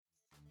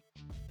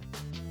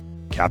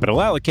Capital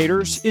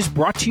Allocators is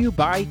brought to you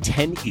by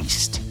 10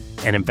 East,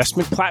 an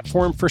investment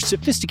platform for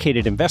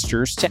sophisticated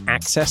investors to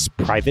access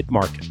private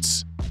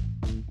markets.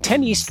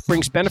 10 East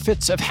brings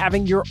benefits of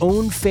having your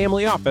own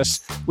family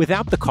office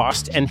without the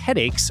cost and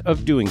headaches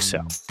of doing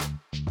so.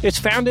 It's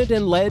founded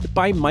and led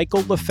by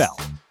Michael LaFell,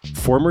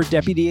 former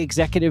Deputy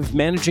Executive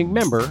Managing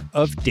Member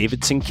of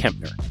Davidson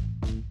Kempner.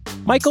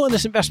 Michael and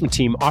his investment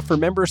team offer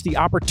members the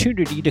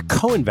opportunity to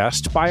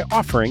co-invest by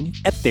offering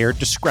at their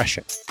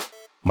discretion.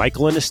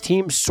 Michael and his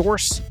team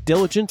source,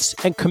 diligence,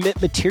 and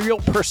commit material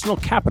personal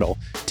capital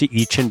to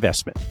each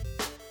investment.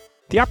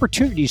 The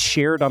opportunities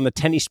shared on the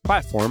 10 East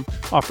platform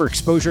offer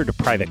exposure to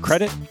private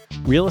credit,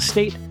 real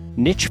estate,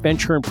 niche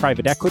venture and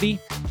private equity,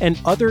 and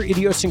other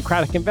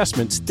idiosyncratic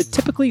investments that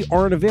typically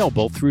aren't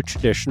available through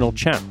traditional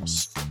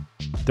channels.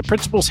 The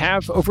principals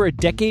have over a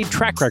decade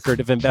track record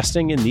of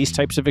investing in these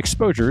types of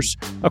exposures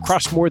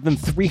across more than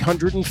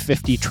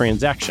 350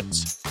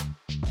 transactions.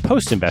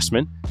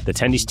 Post-investment, the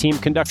 10 East team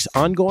conducts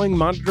ongoing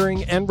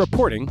monitoring and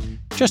reporting,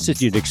 just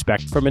as you'd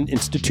expect from an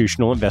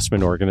institutional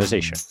investment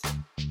organization.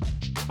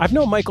 I've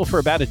known Michael for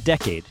about a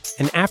decade,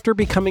 and after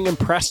becoming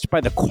impressed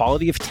by the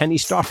quality of 10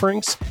 East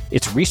offerings,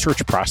 its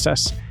research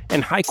process,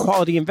 and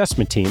high-quality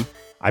investment team,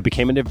 I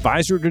became an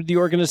advisor to the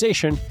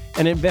organization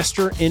and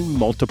investor in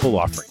multiple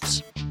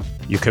offerings.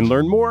 You can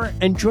learn more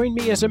and join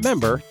me as a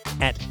member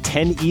at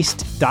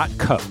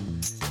 10east.co.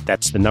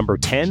 That's the number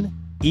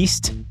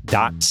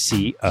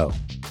 10east.co.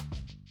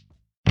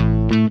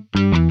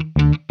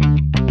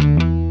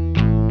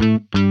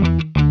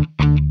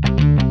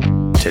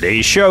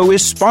 Today's show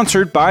is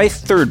sponsored by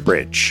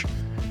ThirdBridge.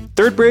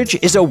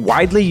 ThirdBridge is a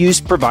widely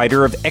used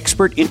provider of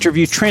expert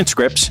interview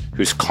transcripts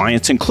whose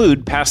clients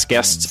include past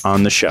guests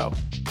on the show.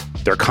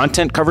 Their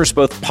content covers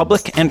both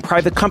public and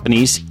private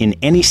companies in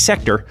any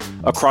sector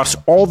across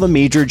all the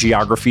major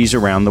geographies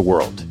around the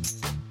world.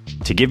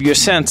 To give you a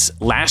sense,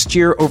 last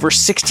year, over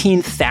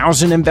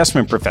 16,000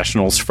 investment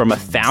professionals from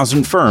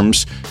 1,000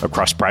 firms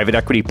across private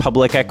equity,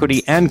 public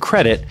equity, and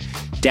credit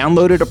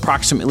downloaded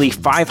approximately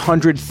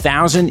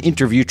 500,000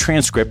 interview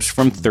transcripts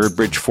from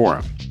ThirdBridge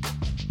Forum.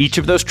 Each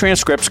of those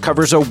transcripts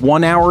covers a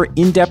 1-hour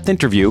in-depth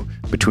interview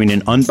between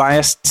an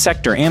unbiased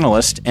sector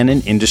analyst and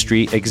an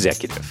industry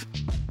executive.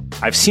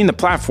 I've seen the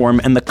platform,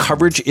 and the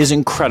coverage is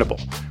incredible,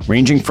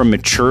 ranging from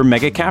mature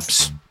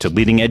megacaps to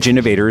leading-edge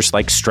innovators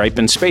like Stripe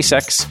and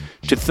SpaceX,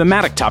 to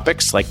thematic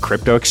topics like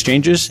crypto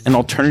exchanges and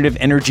alternative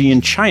energy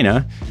in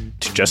China,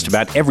 to just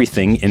about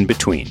everything in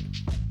between.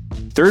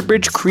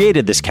 ThirdBridge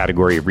created this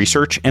category of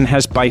research and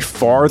has by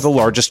far the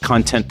largest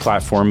content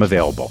platform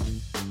available.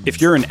 If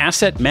you're an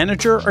asset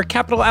manager or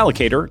capital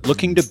allocator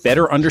looking to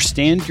better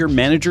understand your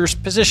manager's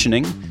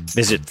positioning,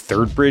 visit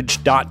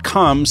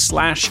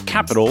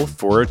thirdbridge.com/capital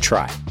for a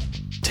try.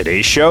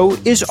 Today's show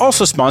is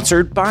also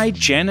sponsored by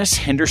Janus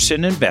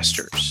Henderson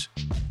Investors.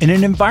 In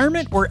an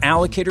environment where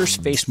allocators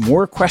face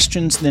more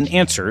questions than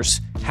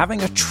answers,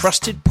 having a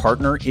trusted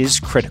partner is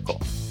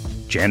critical.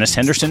 Janus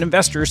Henderson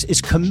Investors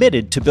is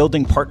committed to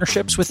building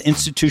partnerships with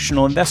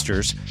institutional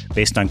investors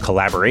based on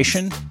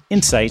collaboration,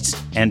 insights,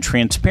 and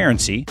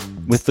transparency,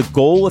 with the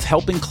goal of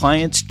helping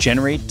clients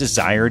generate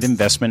desired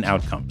investment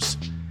outcomes.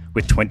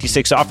 With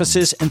 26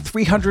 offices and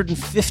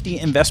 350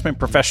 investment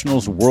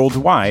professionals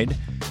worldwide,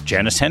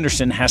 Janus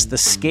Henderson has the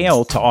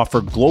scale to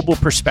offer global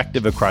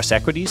perspective across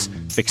equities,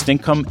 fixed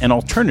income, and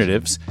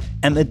alternatives,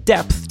 and the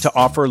depth to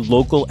offer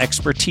local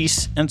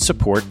expertise and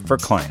support for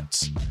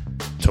clients.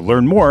 To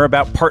learn more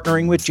about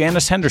partnering with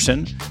Janus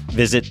Henderson,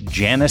 visit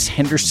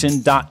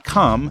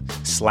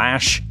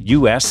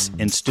janushenderson.com/US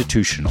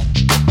institutional.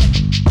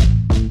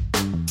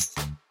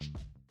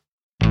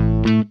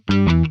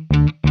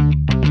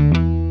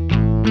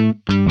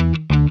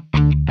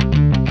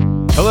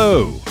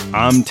 Hello,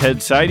 I'm Ted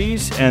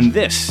Seides, and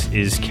this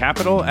is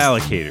Capital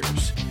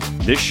Allocators.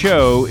 This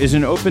show is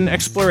an open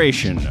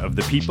exploration of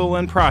the people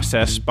and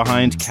process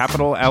behind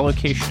capital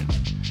allocation.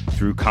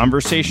 Through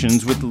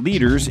conversations with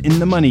leaders in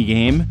the money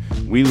game,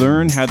 we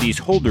learn how these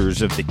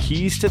holders of the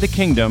keys to the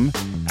kingdom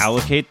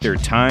allocate their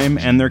time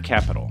and their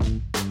capital.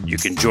 You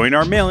can join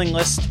our mailing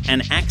list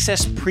and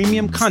access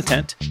premium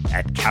content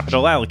at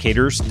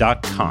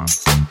capitalallocators.com.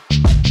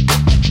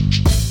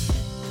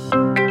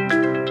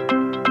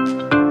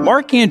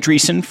 Mark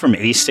Andreessen from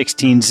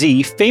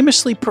A16Z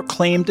famously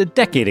proclaimed a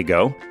decade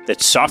ago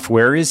that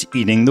software is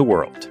eating the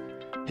world.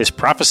 His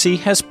prophecy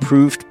has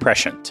proved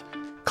prescient.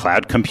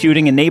 Cloud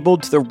computing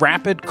enabled the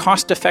rapid,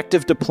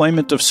 cost-effective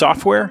deployment of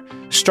software,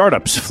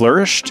 startups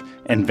flourished,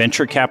 and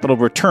venture capital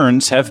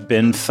returns have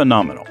been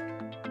phenomenal.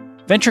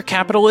 Venture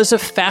capital is a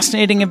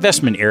fascinating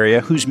investment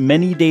area whose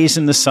many days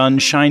in the sun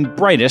shine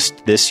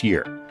brightest this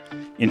year.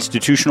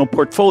 Institutional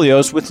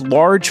portfolios with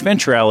large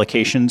venture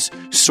allocations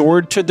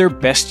soared to their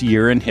best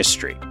year in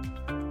history.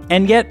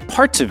 And yet,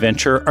 parts of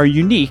venture are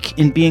unique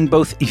in being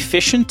both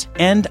efficient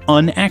and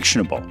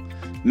unactionable.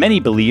 Many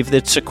believe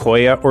that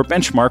Sequoia or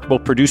Benchmark will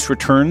produce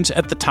returns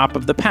at the top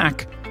of the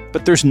pack,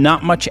 but there's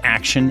not much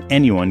action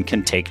anyone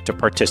can take to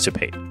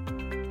participate.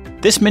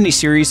 This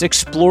miniseries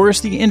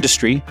explores the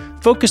industry,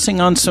 focusing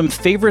on some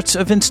favorites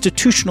of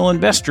institutional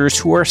investors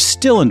who are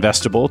still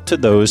investable to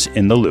those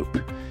in the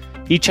loop.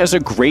 Each has a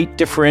great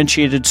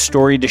differentiated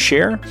story to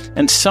share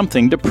and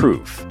something to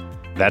prove.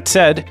 That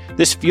said,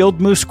 this field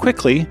moves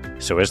quickly,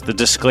 so as the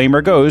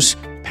disclaimer goes,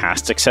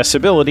 past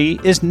accessibility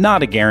is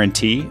not a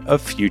guarantee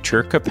of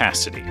future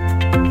capacity.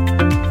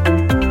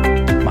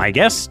 My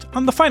guest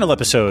on the final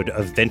episode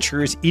of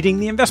Ventures Eating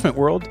the Investment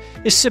World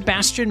is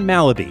Sebastian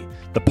Mallaby,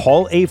 the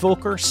Paul A.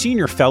 Volcker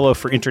Senior Fellow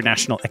for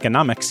International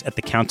Economics at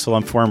the Council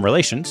on Foreign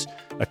Relations,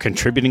 a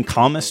contributing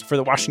columnist for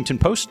The Washington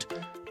Post,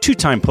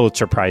 two-time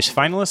Pulitzer Prize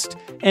finalist,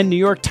 and New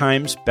York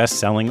Times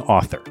best-selling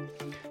author.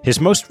 His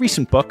most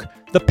recent book,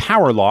 The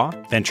Power Law,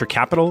 Venture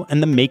Capital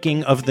and the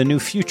Making of the New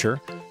Future,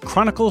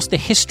 chronicles the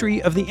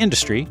history of the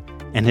industry,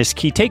 and his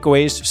key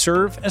takeaways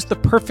serve as the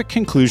perfect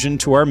conclusion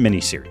to our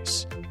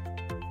miniseries.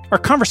 Our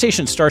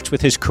conversation starts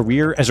with his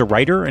career as a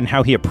writer and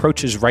how he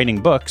approaches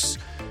writing books.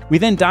 We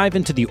then dive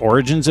into the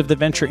origins of the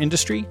venture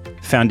industry,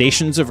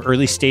 foundations of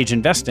early-stage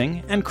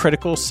investing, and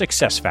critical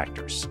success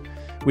factors.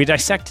 We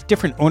dissect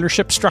different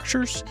ownership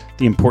structures,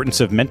 the importance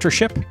of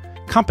mentorship,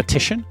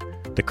 competition,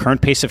 the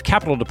current pace of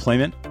capital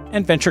deployment,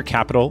 and venture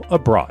capital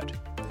abroad.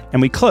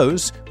 And we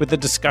close with a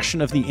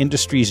discussion of the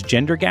industry's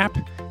gender gap,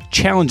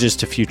 challenges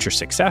to future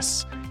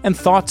success, and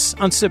thoughts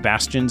on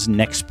Sebastian's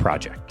next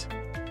project.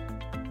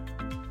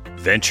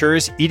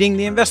 Ventures Eating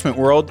the Investment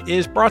World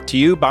is brought to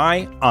you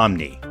by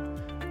Omni.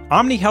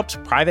 Omni helps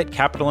private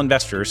capital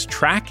investors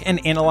track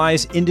and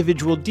analyze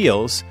individual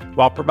deals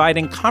while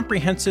providing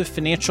comprehensive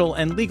financial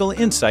and legal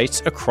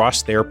insights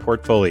across their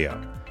portfolio.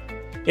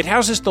 It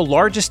houses the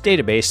largest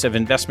database of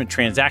investment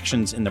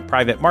transactions in the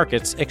private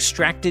markets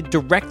extracted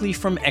directly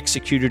from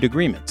executed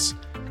agreements,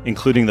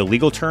 including the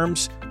legal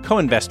terms,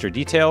 co-investor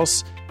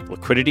details,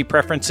 liquidity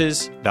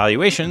preferences,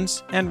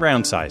 valuations, and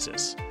round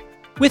sizes.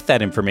 With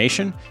that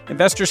information,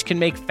 investors can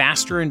make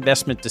faster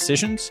investment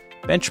decisions,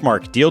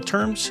 benchmark deal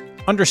terms,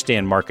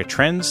 understand market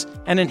trends,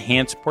 and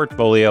enhance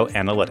portfolio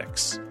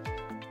analytics.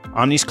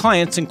 Omni's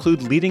clients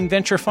include leading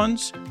venture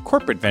funds,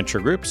 corporate venture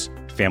groups,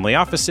 family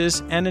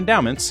offices, and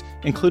endowments,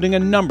 including a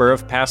number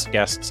of past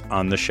guests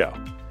on the show.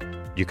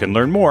 You can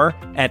learn more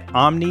at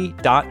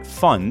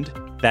omni.fund.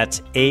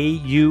 That's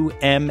AUMNI.fund.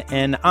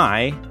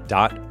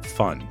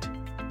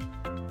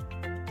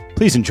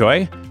 Please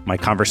enjoy my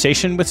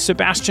conversation with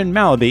Sebastian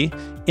Mallaby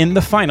in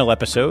the final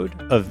episode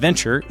of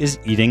Venture is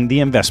Eating the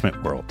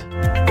Investment World.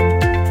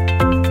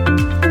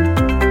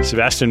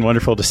 Sebastian,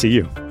 wonderful to see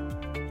you.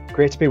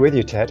 Great to be with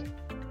you, Ted.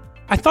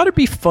 I thought it'd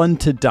be fun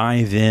to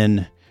dive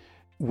in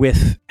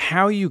with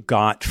how you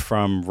got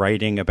from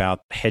writing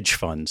about hedge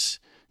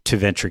funds to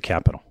venture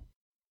capital.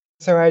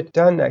 So I'd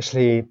done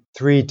actually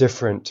 3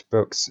 different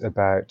books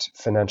about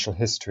financial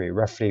history,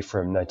 roughly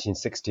from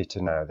 1960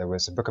 to now. There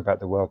was a book about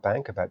the World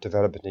Bank, about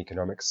development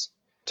economics,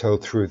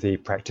 told through the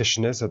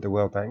practitioners at the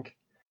World Bank.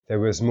 There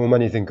was More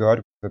Money Than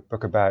God, a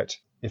book about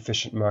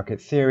efficient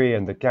market theory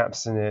and the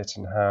gaps in it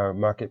and how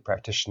market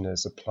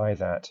practitioners apply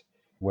that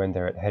when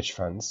they're at hedge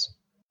funds.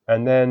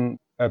 And then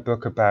a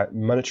book about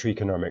monetary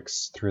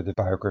economics through the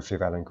biography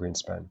of Alan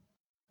Greenspan.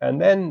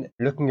 And then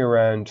looking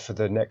around for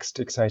the next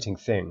exciting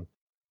thing,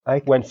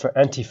 I went for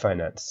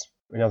anti-finance.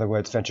 In other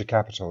words, venture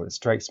capital. It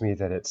strikes me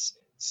that it's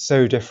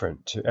so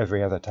different to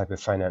every other type of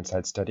finance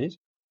I'd studied.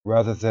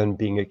 Rather than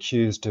being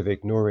accused of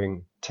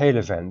ignoring tail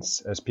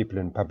events, as people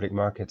in public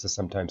markets are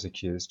sometimes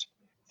accused,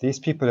 these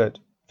people at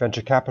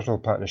venture capital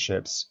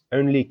partnerships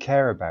only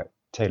care about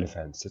tail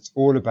events. It's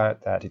all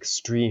about that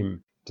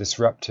extreme,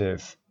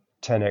 disruptive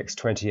 10x,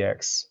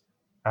 20x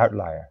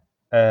outlier.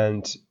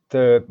 And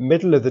the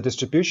middle of the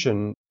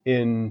distribution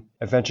in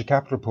a venture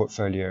capital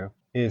portfolio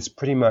is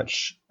pretty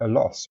much a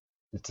loss.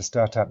 It's a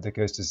startup that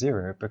goes to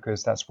zero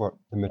because that's what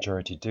the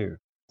majority do.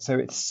 So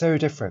it's so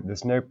different.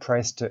 There's no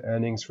price to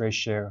earnings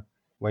ratio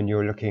when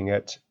you're looking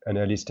at an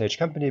early stage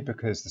company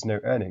because there's no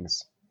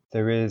earnings.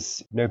 There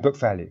is no book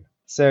value.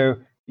 So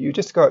you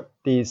just got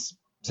these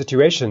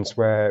situations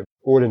where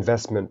all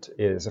investment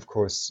is, of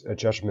course, a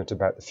judgment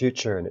about the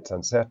future and it's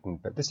uncertain.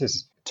 But this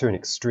is to an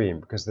extreme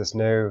because there's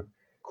no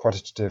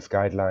quantitative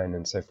guideline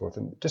and so forth.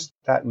 And just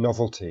that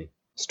novelty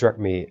struck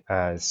me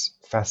as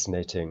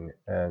fascinating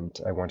and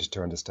I wanted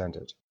to understand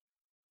it.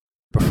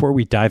 Before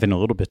we dive in a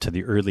little bit to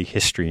the early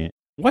history,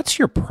 what's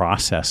your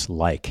process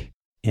like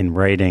in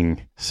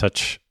writing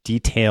such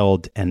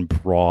detailed and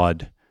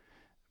broad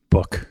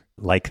book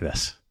like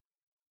this?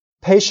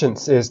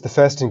 Patience is the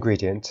first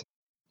ingredient.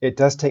 It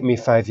does take me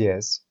 5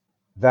 years.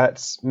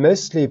 That's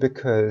mostly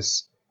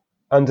because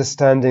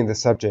understanding the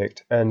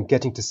subject and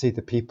getting to see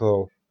the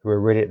people who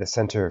are really at the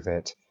center of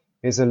it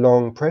is a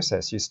long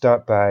process. You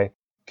start by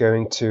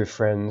going to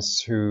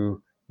friends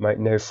who might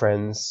know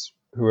friends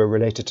who are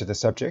related to the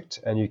subject,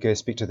 and you go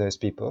speak to those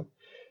people.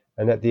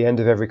 And at the end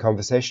of every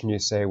conversation, you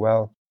say,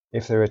 well,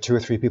 if there are 2 or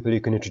 3 people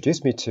you can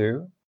introduce me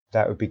to,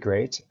 that would be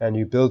great. And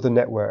you build the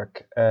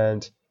network,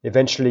 and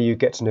eventually you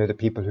get to know the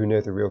people who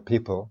know the real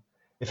people.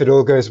 If it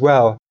all goes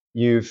well,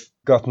 you've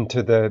gotten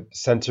to the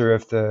center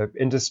of the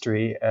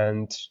industry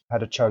and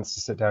had a chance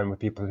to sit down with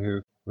people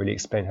who really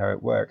explain how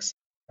it works.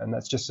 And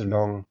that's just a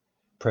long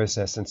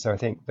process. And so I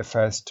think the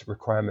first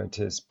requirement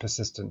is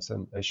persistence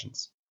and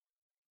patience.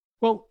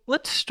 Well,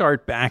 let's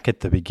start back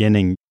at the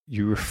beginning.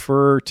 You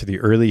refer to the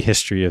early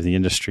history of the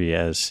industry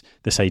as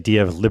this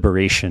idea of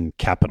liberation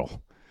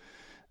capital.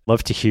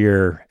 Love to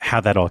hear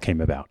how that all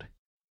came about.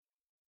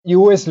 You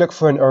always look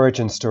for an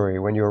origin story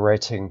when you're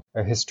writing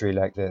a history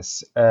like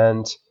this,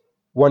 and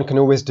one can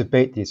always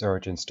debate these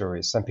origin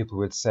stories. Some people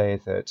would say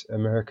that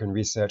American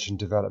research and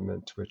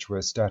development, which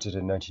was started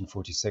in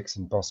 1946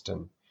 in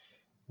Boston,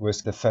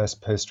 was the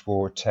first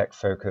post-war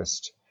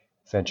tech-focused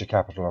venture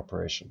capital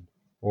operation,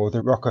 or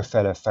the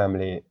Rockefeller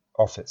Family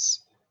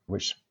Office,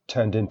 which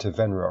turned into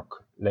Venrock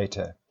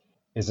later,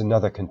 is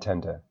another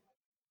contender.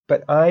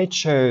 But I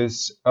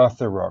chose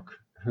Arthur Rock,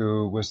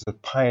 who was the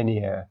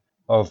pioneer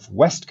of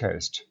West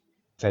Coast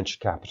venture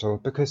capital,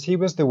 because he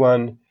was the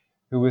one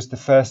who was the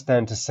first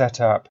then to set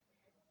up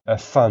a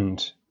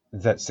fund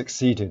that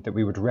succeeded, that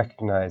we would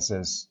recognize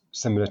as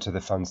similar to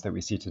the funds that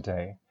we see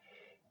today.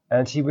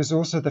 And he was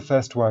also the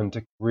first one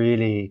to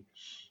really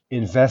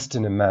invest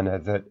in a manner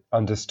that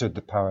understood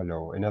the power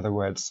law. In other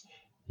words,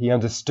 he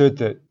understood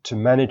that to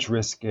manage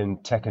risk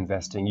in tech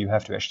investing, you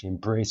have to actually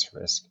embrace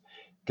risk,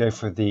 go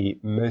for the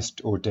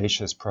most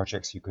audacious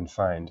projects you can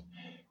find,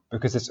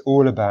 because it's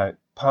all about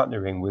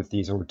partnering with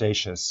these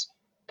audacious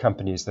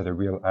companies that are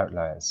real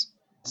outliers.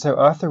 So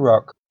Arthur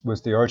Rock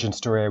was the origin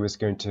story I was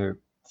going to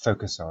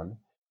focus on.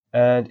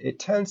 And it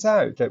turns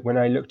out that when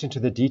I looked into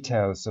the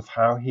details of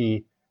how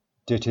he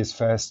did his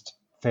first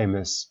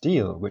famous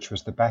deal, which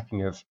was the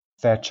backing of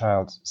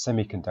Fairchild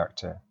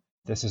Semiconductor,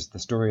 this is the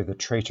story of the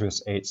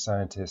traitorous 8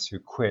 scientists who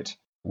quit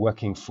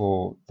working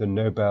for the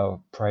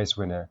Nobel Prize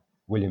winner,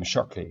 William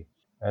Shockley.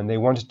 And they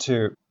wanted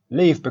to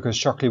leave because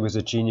Shockley was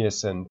a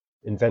genius and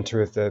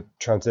inventor of the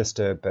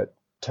transistor, but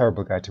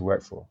terrible guy to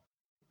work for.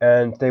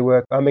 And they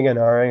were umming and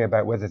ahhing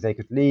about whether they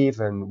could leave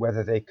and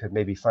whether they could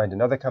maybe find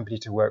another company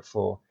to work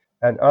for.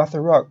 And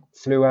Arthur Rock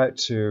flew out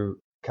to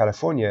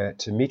California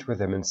to meet with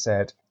them and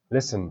said,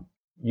 listen,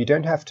 you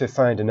don't have to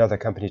find another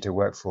company to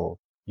work for.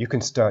 You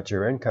can start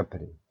your own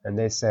company. And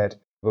they said,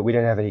 but we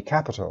don't have any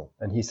capital.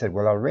 And he said,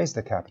 well, I'll raise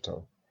the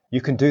capital.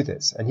 You can do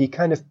this. And he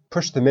kind of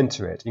pushed them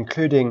into it,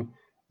 including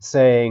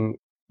saying,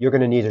 you're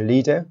going to need a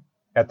leader.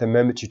 At the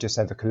moment, you just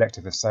have a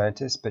collective of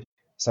scientists, but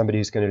somebody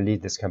who's going to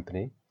lead this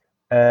company,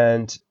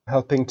 and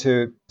helping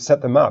to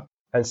set them up.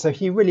 And so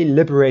he really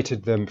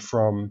liberated them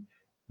from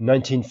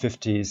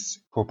 1950s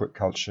corporate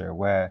culture,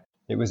 where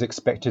it was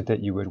expected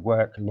that you would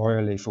work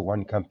loyally for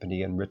one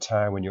company and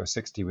retire when you're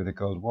 60 with a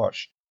gold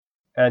watch.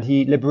 And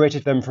he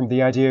liberated them from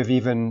the idea of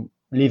even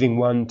leaving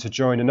one to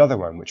join another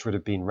one, which would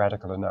have been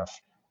radical enough.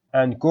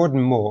 And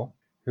Gordon Moore,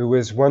 who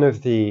was one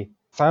of the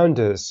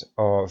founders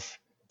of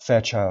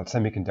Fairchild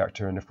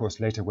Semiconductor, and of course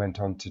later went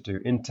on to do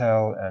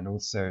Intel and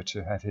also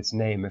to have his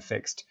name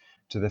affixed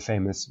to the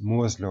famous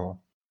Moore's Law,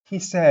 he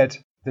said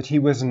that he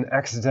was an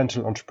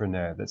accidental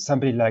entrepreneur, that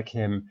somebody like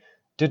him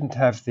didn't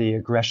have the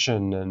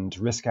aggression and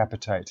risk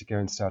appetite to go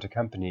and start a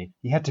company.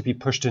 He had to be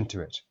pushed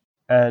into it.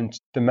 And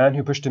the man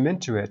who pushed him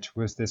into it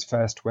was this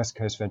first West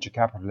Coast venture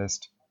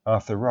capitalist,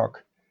 Arthur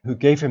Rock, who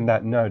gave him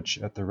that nudge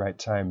at the right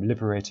time,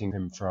 liberating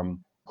him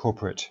from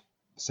corporate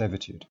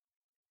servitude.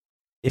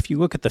 If you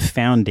look at the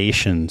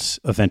foundations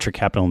of venture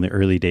capital in the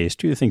early days,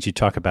 two of the things you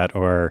talk about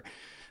are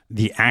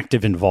the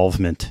active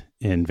involvement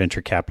in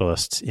venture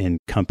capitalists in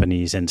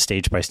companies and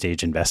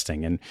stage-by-stage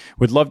investing. And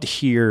would love to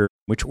hear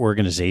which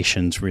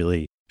organizations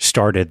really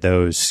started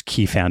those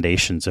key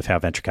foundations of how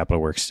venture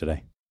capital works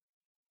today.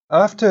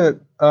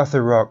 After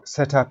Arthur Rock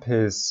set up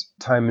his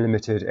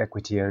time-limited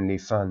equity-only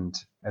fund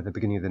at the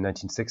beginning of the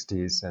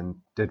 1960s and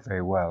did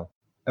very well,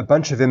 a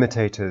bunch of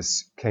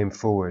imitators came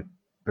forward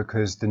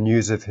because the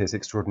news of his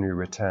extraordinary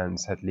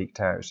returns had leaked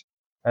out.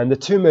 And the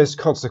two most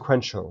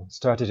consequential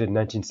started in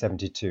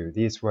 1972.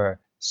 These were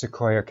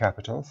Sequoia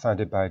Capital,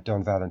 founded by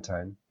Don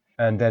Valentine,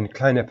 and then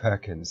Kleiner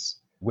Perkins,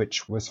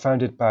 which was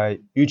founded by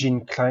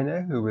Eugene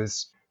Kleiner, who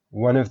was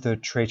one of the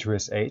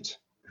traitorous 8,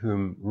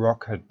 whom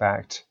Rock had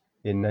backed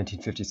in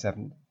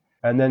 1957.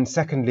 And then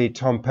secondly,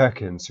 Tom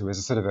Perkins, who was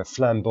a sort of a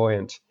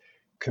flamboyant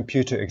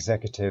computer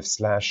executive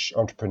 /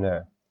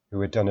 entrepreneur who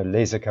had done a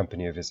laser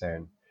company of his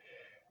own.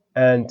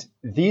 And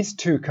these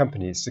two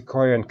companies,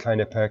 Sequoia and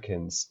Kleiner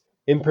Perkins,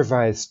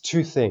 improvised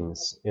two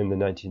things in the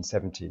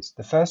 1970s.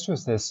 The first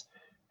was this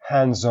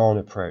hands-on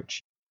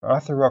approach.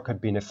 Arthur Rock had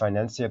been a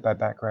financier by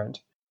background.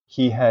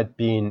 He had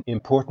been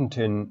important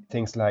in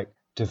things like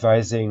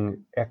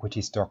devising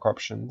equity stock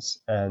options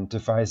and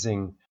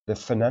devising the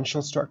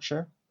financial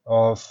structure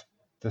of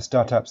the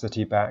startups that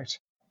he backed.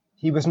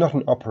 He was not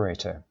an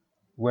operator,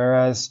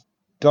 whereas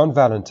Don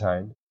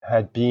Valentine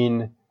had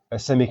been a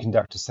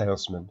semiconductor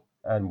salesman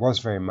and was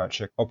very much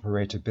an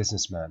operator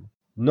businessman.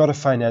 Not a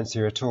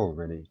financier at all,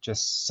 really,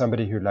 just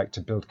somebody who liked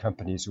to build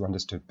companies who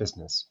understood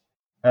business.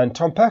 And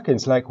Tom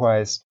Perkins,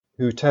 likewise,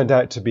 who turned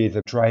out to be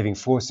the driving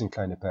force in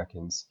Kleiner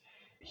Perkins,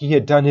 he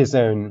had done his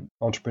own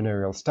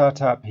entrepreneurial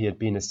startup. He had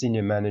been a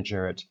senior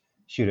manager at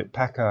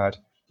Hewlett-Packard,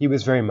 he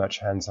was very much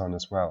hands-on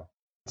as well.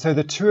 So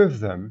the two of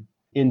them,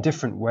 in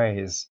different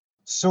ways,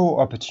 saw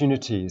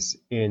opportunities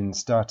in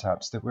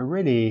startups that were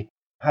really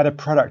had a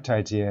product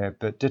idea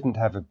but didn't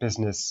have a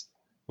business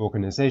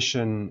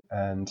organization.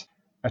 And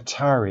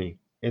Atari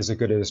is a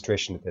good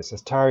illustration of this.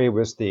 Atari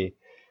was the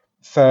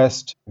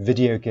first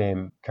video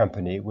game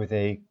company with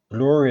a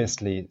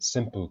gloriously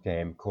simple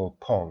game called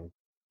Pong.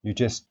 You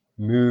just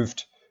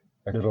moved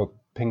a little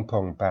ping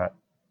pong bat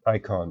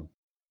icon,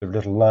 a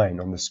little line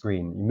on the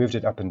screen. You moved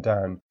it up and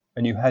down,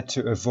 and you had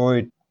to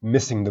avoid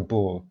missing the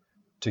ball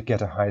to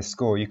get a high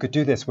score. You could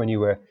do this when you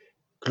were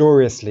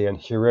gloriously and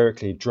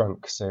heroically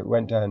drunk, so it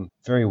went down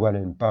very well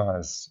in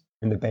bars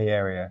in the Bay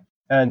Area.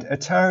 And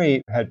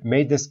Atari had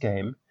made this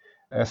game,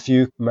 a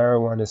few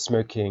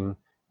marijuana-smoking,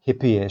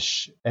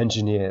 hippie-ish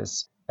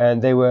engineers,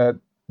 and they were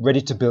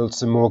ready to build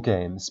some more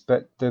games.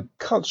 But the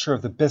culture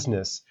of the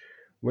business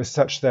was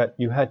such that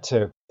you had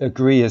to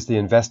agree as the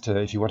investor,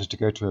 if you wanted to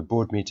go to a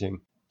board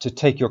meeting, to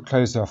take your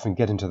clothes off and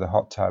get into the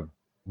hot tub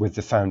with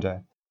the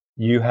founder.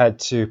 You had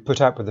to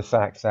put up with the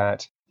fact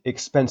that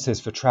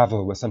expenses for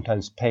travel were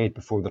sometimes paid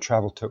before the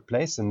travel took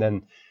place, and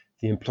then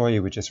the employee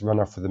would just run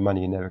off with the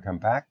money and never come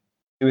back.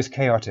 It was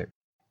chaotic.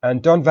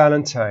 And Don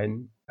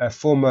Valentine, a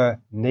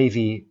former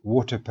Navy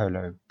water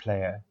polo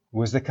player,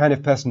 was the kind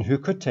of person who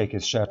could take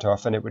his shirt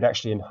off and it would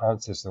actually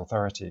enhance his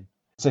authority.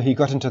 So he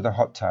got into the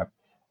hot tub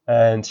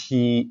and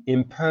he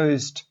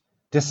imposed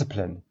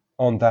discipline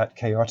on that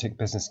chaotic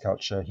business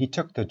culture. He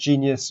took the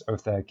genius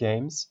of their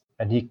games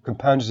and he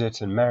compounded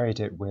it and married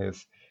it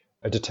with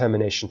a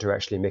determination to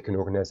actually make an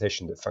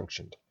organization that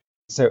functioned.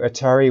 So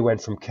Atari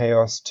went from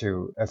chaos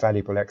to a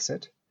valuable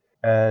exit.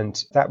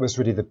 And that was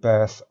really the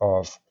birth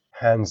of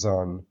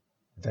hands-on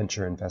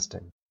venture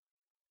investing.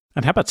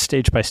 And how about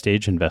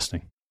stage-by-stage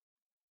investing?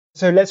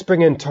 So let's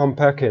bring in Tom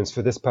Perkins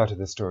for this part of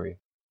the story.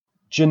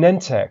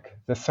 Genentech,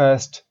 the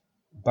first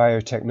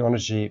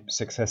biotechnology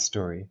success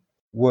story,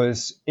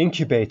 was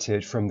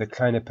incubated from the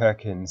Kleiner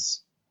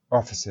Perkins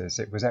offices.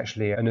 It was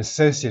actually an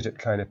associate at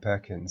Kleiner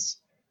Perkins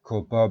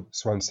called Bob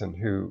Swanson,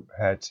 who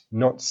had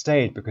not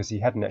stayed because he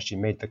hadn't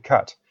actually made the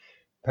cut.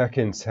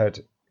 Perkins had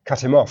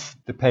cut him off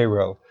the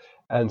payroll,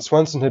 and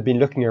Swanson had been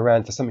looking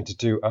around for something to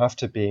do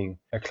after being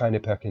a Kleiner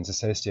Perkins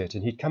associate,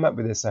 and he'd come up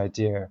with this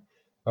idea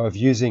of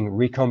using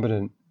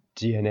recombinant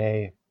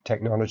DNA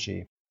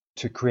technology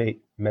to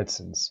create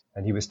medicines.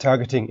 And he was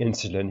targeting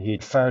insulin.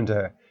 He'd found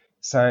a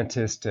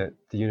scientist at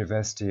the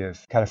University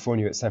of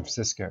California at San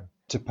Francisco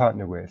to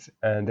partner with,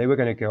 and they were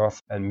going to go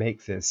off and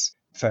make this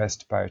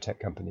first biotech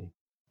company.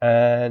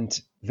 And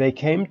they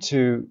came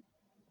to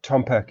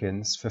Tom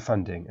Perkins for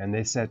funding, and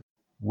they said,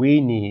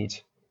 we need,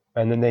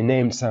 and then they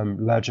named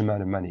some large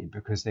amount of money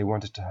because they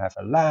wanted to have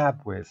a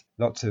lab with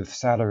lots of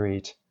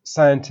salaried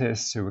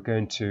scientists who were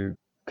going to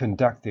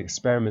conduct the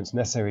experiments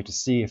necessary to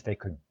see if they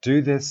could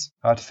do this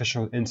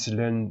artificial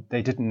insulin.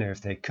 They didn't know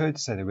if they could,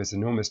 so there was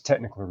enormous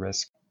technical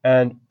risk.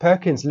 And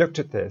Perkins looked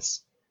at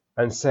this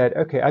and said,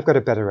 okay, I've got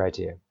a better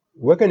idea.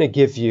 We're going to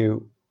give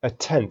you a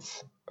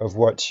tenth of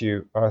what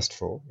you asked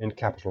for in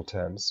capital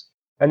terms.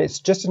 And it's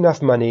just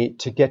enough money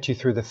to get you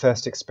through the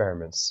first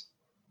experiments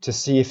to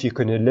see if you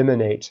can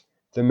eliminate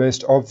the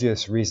most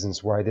obvious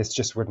reasons why this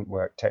just wouldn't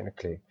work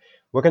technically.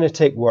 We're going to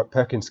take what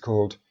Perkins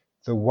called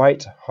the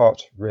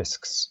white-hot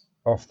risks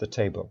off the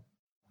table.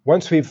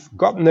 Once we've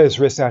gotten those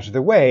risks out of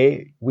the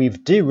way,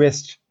 we've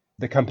de-risked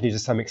the company to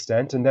some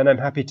extent, and then I'm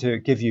happy to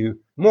give you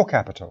more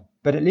capital.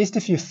 But at least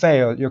if you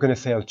fail, you're going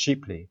to fail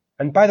cheaply.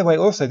 And by the way,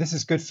 also, this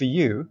is good for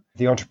you,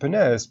 the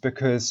entrepreneurs,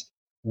 because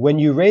when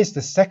you raise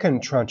the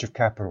second tranche of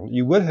capital,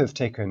 you will have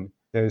taken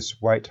those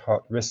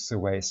white-hot risks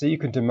away, so you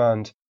can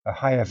demand a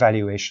higher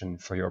valuation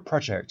for your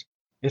project.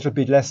 It'll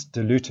be less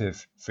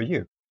dilutive for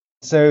you.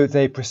 So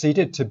they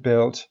proceeded to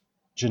build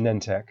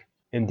Genentech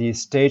in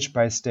these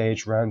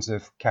stage-by-stage rounds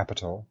of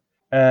capital,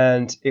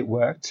 and it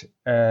worked,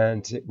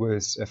 and it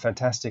was a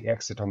fantastic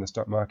exit on the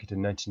stock market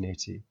in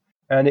 1980.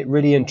 And it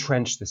really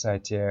entrenched this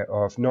idea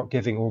of not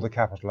giving all the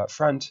capital up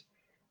front,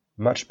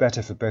 much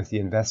better for both the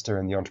investor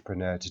and the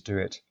entrepreneur to do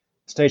it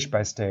stage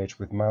by stage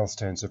with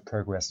milestones of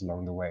progress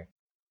along the way.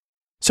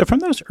 So from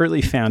those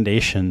early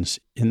foundations,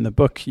 in the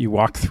book, you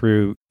walk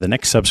through the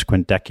next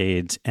subsequent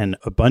decades and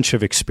a bunch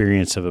of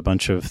experience of a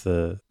bunch of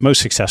the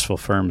most successful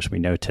firms we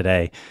know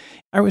today.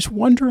 I was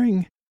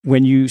wondering,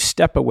 when you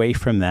step away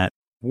from that,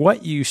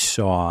 what you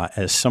saw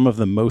as some of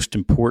the most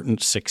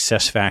important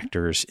success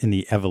factors in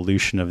the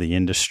evolution of the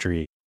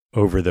industry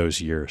over those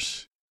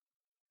years.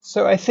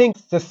 So I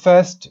think the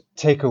first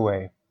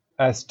takeaway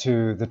as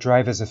to the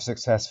drivers of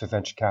success for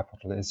venture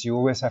capital is you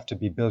always have to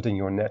be building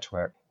your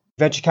network.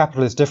 Venture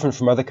capital is different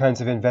from other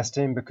kinds of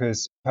investing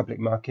because public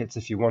markets,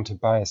 if you want to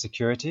buy a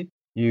security,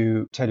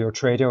 you tell your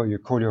trader or you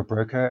call your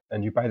broker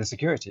and you buy the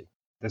security.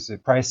 There's a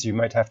price you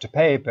might have to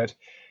pay, but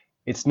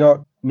it's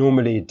not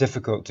normally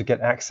difficult to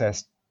get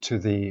access to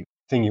the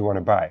thing you want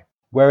to buy.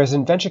 Whereas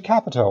in venture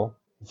capital,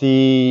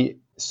 the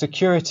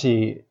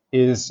security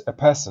is a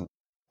person.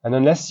 And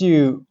unless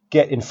you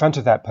get in front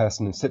of that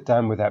person and sit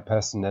down with that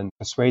person and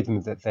persuade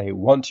them that they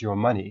want your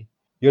money,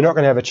 you're not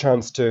going to have a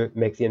chance to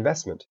make the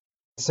investment.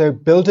 So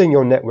building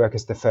your network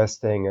is the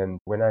first thing. And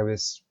when I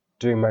was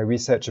doing my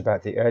research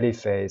about the early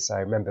phase, I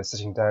remember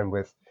sitting down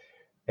with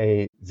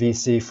a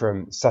VC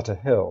from Sutter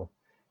Hill,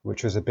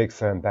 which was a big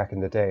firm back in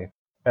the day.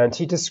 And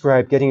he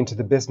described getting into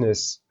the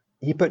business.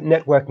 He put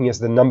networking as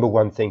the number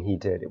one thing he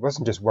did. It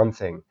wasn't just one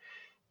thing.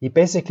 He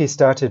basically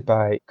started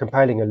by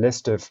compiling a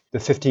list of the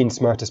 15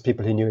 smartest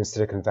people he knew in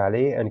Silicon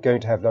Valley and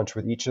going to have lunch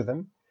with each of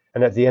them.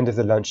 And at the end of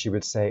the lunch, he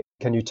would say,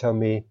 "Can you tell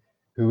me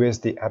who is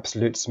the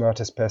absolute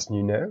smartest person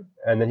you know?"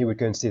 And then he would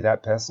go and see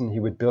that person. He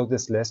would build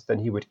this list. Then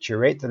he would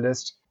curate the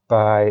list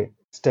by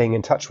staying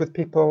in touch with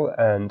people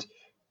and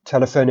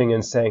telephoning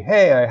and saying,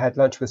 "Hey, I had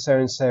lunch with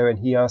so-and-so and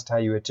he asked how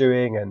you were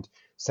doing and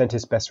sent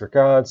his best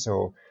regards."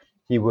 Or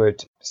he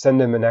would send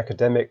them an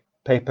academic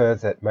paper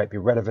that might be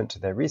relevant to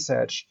their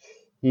research.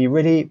 He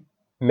really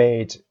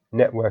made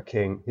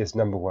networking his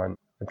number one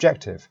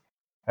objective.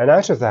 And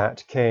out of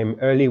that came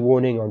early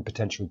warning on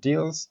potential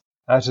deals.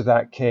 Out of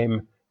that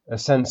came a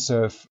sense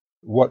of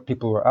what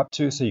people were up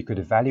to, so you could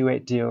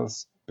evaluate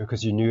deals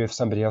because you knew if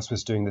somebody else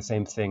was doing the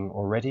same thing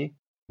already.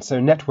 So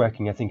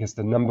networking, I think, is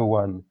the number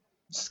one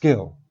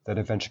skill that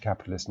a venture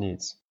capitalist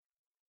needs.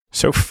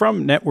 So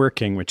from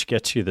networking, which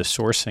gets you the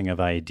sourcing of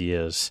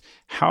ideas,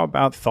 how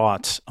about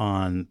thoughts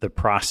on the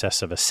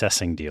process of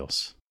assessing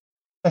deals?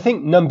 I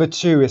think number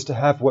two is to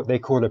have what they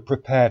call a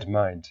prepared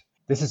mind.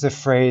 This is a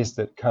phrase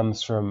that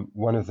comes from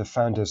one of the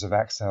founders of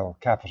Accel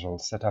Capital,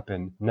 set up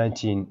in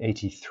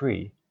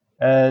 1983.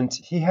 And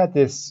he had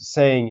this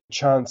saying,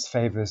 "Chance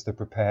favors the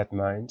prepared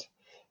mind."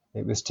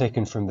 It was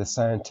taken from the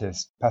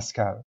scientist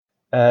Pascal.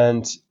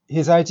 And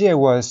his idea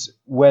was,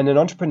 when an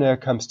entrepreneur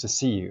comes to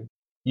see you,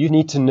 you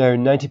need to know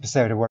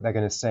 90% of what they're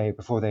going to say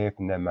before they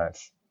open their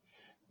mouth.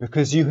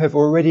 Because you have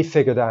already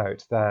figured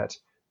out that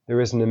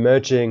there is an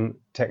emerging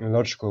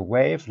technological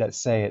wave. Let's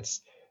say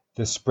it's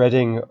the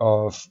spreading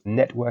of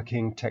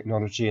networking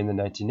technology in the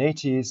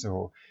 1980s,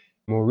 or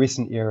more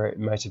recent era, it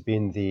might have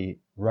been the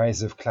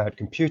rise of cloud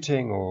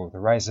computing or the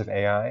rise of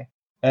AI.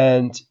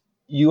 And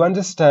you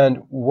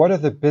understand what are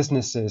the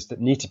businesses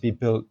that need to be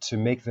built to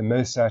make the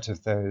most out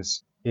of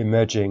those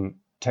emerging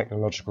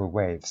technological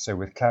waves. So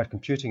with cloud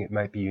computing, it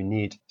might be you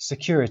need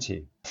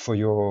security for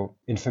your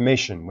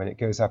information when it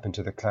goes up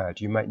into the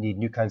cloud. You might need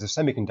new kinds of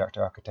semiconductor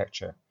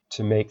architecture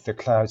to make the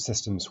cloud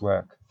systems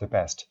work the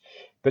best.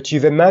 But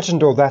you've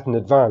imagined all that in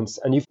advance,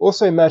 and you've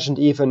also imagined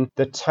even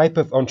the type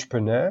of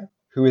entrepreneur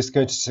who is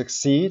going to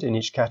succeed in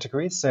each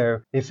category.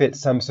 So if it's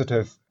some sort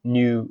of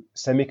new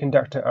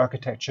semiconductor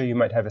architecture, you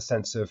might have a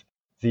sense of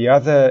the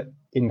other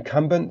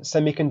incumbent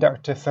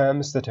semiconductor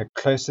firms that are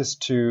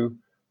closest to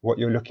what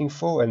you're looking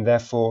for, and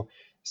therefore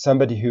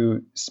somebody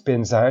who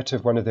spins out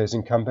of one of those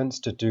incumbents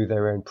to do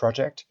their own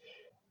project.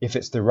 If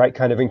it's the right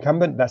kind of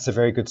incumbent, that's a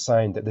very good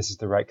sign that this is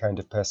the right kind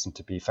of person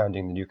to be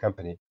founding the new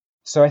company.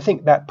 So I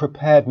think that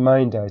prepared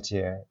mind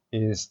idea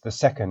is the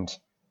second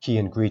key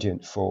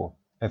ingredient for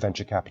a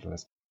venture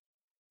capitalist.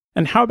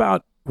 And how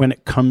about when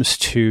it comes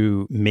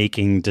to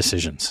making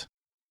decisions?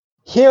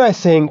 Here I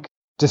think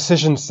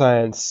decision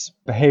science,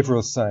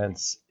 behavioral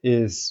science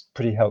is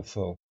pretty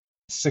helpful.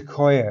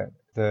 Sequoia,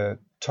 the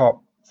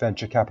top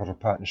venture capital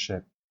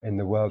partnership in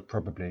the world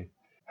probably,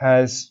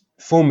 has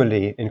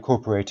formally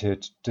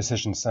incorporated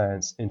decision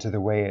science into the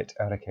way it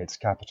allocates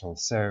capital.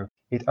 So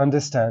it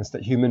understands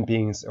that human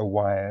beings are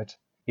wired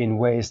in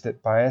ways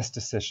that bias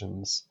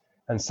decisions,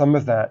 and some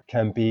of that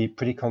can be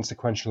pretty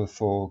consequential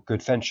for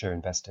good venture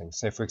investing.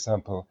 So for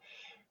example,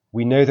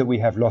 we know that we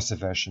have loss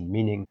aversion,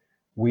 meaning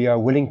we are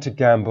willing to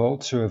gamble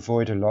to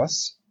avoid a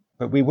loss,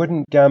 but we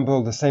wouldn't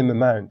gamble the same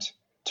amount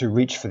to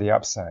reach for the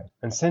upside.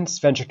 And since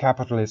venture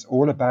capital is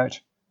all about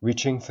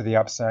reaching for the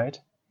upside,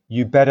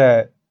 you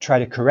better try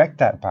to correct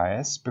that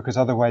bias, because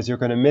otherwise you're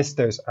going to miss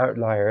those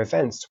outlier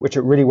events, which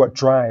are really what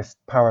drive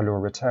power law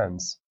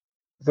returns.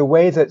 The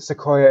way that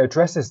Sequoia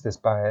addresses this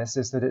bias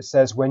is that it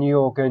says when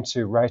you're going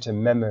to write a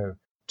memo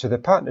to the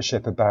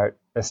partnership about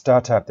a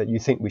startup that you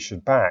think we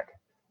should back,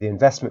 the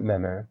investment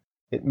memo,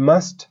 it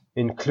must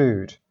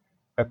include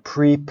a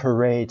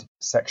pre-parade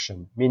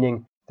section,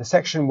 meaning the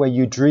section where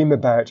you dream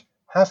about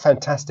how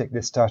fantastic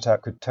this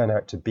startup could turn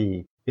out to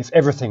be if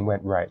everything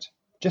went right.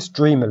 Just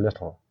dream a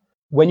little.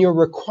 When you're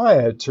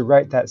required to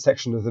write that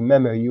section of the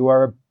memo, you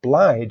are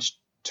obliged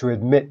to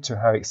admit to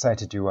how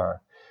excited you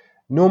are.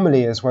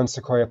 Normally, as one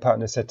Sequoia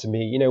partner said to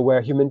me,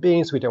 we're human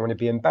beings, we don't want to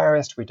be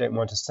embarrassed, we don't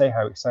want to say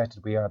how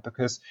excited we are,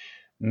 because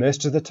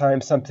most of the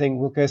time something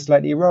will go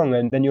slightly wrong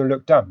and then you'll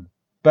look dumb.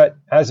 But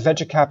as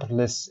venture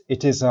capitalists,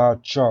 it is our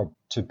job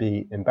to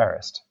be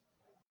embarrassed.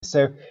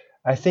 So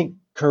I think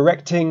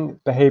correcting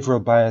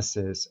behavioral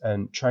biases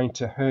and trying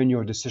to hone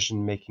your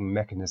decision-making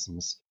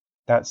mechanisms,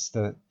 that's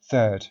the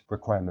third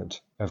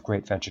requirement of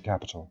great venture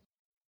capital.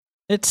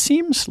 It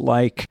seems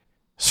like,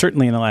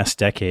 certainly in the last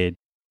decade,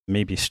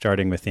 maybe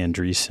starting with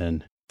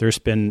Andreessen, there's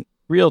been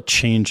real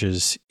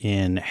changes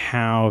in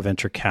how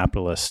venture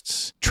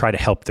capitalists try to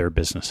help their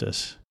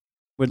businesses.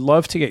 Would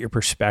love to get your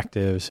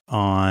perspectives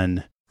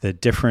on the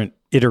different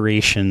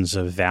iterations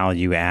of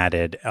value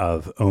added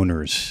of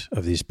owners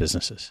of these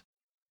businesses.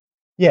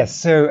 Yes,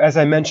 so as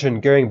I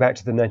mentioned, going back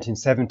to the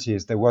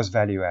 1970s, there was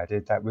value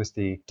added. That was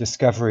the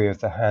discovery of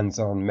the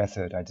hands-on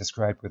method I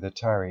described with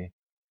Atari.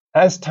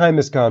 As time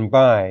has gone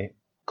by,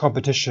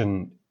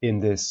 competition in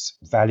this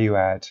value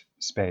add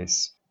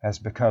space has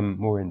become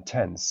more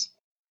intense.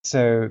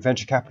 So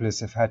venture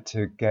capitalists have had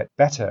to get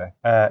better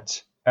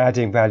at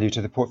adding value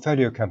to the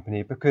portfolio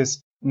company,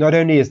 because not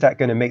only is that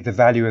going to make the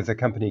value of the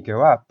company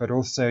go up, but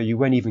also you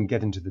won't even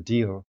get into the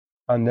deal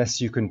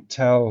unless you can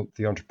tell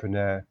the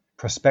entrepreneur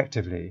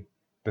prospectively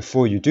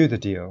before you do the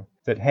deal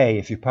that, hey,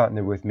 if you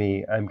partner with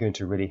me, I'm going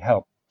to really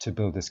help to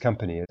build this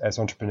company. As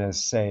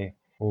entrepreneurs say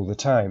all the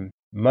time,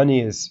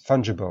 money is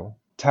fungible,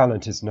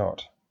 talent is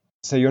not.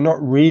 So you're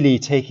not really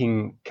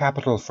taking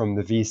capital from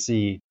the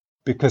VC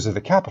because of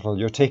the capital.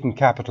 You're taking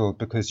capital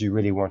because you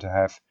really want to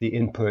have the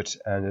input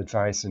and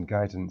advice and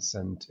guidance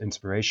and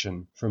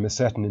inspiration from a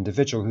certain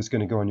individual who's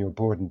going to go on your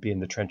board and be in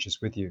the trenches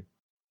with you.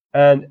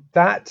 And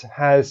that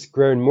has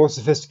grown more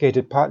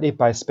sophisticated partly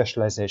by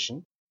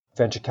specialization.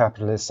 Venture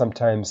capitalists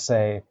sometimes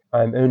say,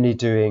 I'm only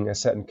doing a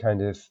certain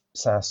kind of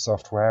SaaS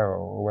software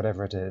or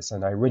whatever it is,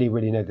 and I really,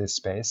 really know this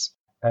space.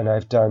 And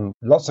I've done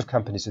lots of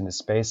companies in this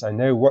space. I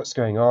know what's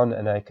going on,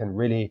 and I can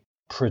really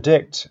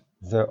predict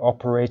the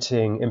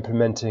operating,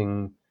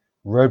 implementing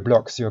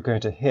roadblocks you're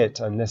going to hit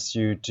unless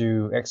you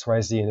do X,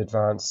 Y, Z in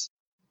advance.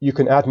 You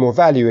can add more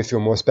value if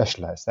you're more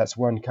specialized. That's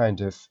one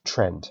kind of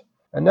trend.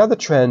 Another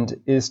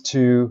trend is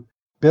to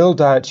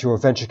build out your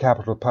venture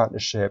capital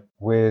partnership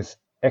with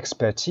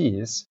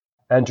expertise.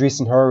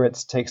 Andreessen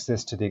Horowitz takes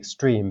this to the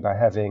extreme by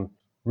having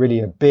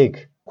really a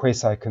big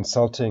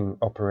quasi-consulting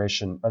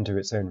operation under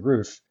its own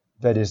roof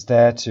that is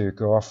there to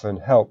go off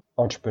and help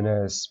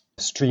entrepreneurs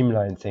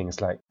streamline things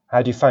like,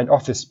 how do you find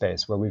office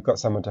space? Well, we've got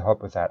someone to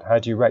help with that. How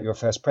do you write your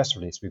first press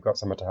release? We've got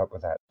someone to help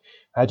with that.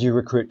 How do you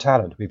recruit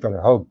talent? We've got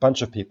a whole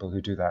bunch of people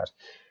who do that.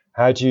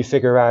 How do you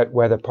figure out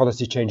whether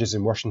policy changes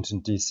in Washington,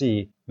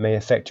 D.C. may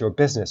affect your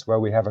business?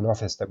 Well, we have an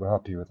office that will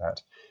help you with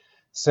that.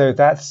 So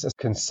that's a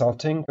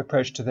consulting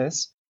approach to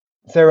this.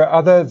 There are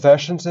other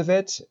versions of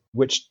it,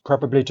 which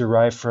probably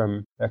derive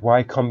from a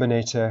Y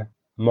Combinator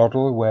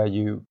model, where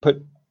you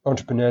put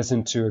entrepreneurs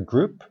into a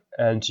group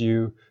and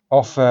you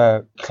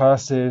offer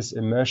classes,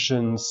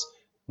 immersions,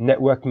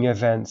 networking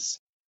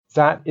events.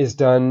 That is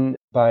done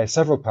by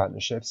several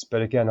partnerships.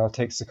 But again, I'll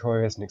take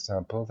Sequoia as an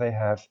example. They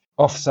have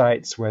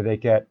offsites where they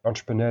get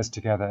entrepreneurs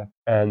together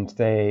and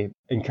they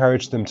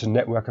encourage them to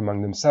network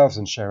among themselves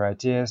and share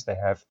ideas. They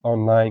have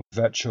online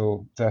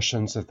virtual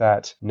versions of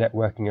that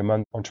networking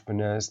among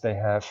entrepreneurs. They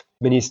have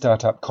mini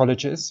startup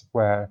colleges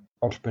where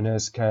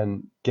entrepreneurs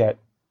can get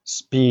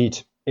speed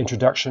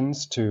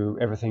introductions to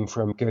everything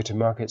from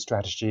go-to-market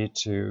strategy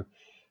to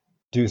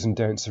do's and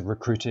don'ts of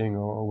recruiting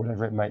or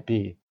whatever it might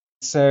be.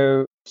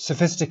 So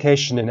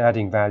sophistication in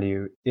adding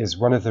value is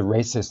one of the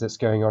races that's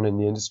going on in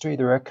the industry.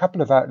 There are a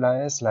couple of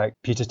outliers like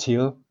Peter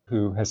Thiel,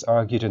 who has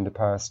argued in the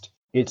past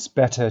it's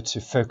better to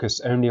focus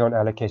only on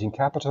allocating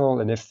capital.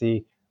 And if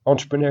the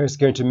entrepreneur is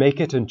going to make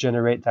it and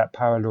generate that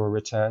power law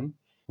return,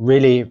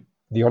 really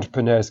the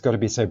entrepreneur has got to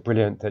be so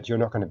brilliant that you're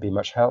not going to be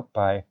much help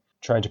by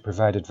trying to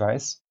provide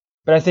advice.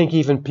 But I think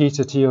even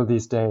Peter Thiel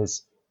these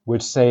days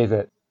would say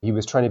that he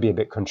was trying to be a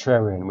bit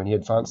contrarian when he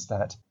advanced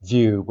that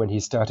view when he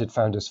started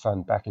Founders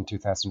Fund back in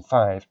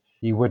 2005.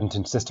 He wouldn't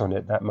insist on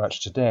it that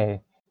much today.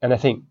 And I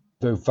think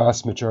the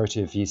vast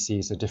majority of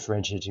VCs are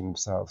differentiating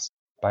themselves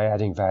by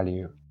adding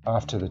value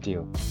after the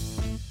deal.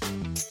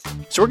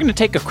 So we're going to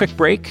take a quick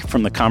break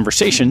from the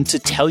conversation to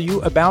tell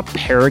you about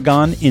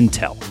Paragon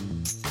Intel.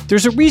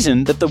 There's a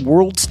reason that the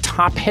world's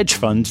top hedge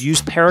funds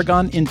use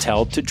Paragon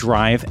Intel to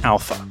drive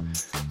alpha.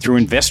 Through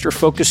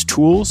investor-focused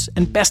tools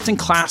and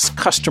best-in-class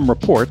custom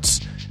reports,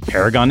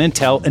 Paragon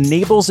Intel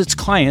enables its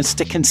clients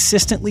to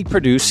consistently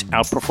produce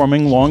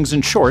outperforming longs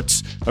and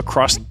shorts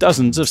across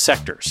dozens of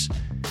sectors.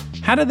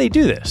 How do they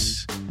do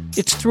this?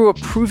 It's through a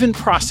proven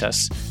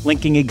process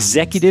linking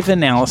executive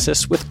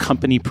analysis with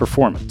company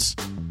performance.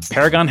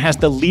 Paragon has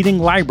the leading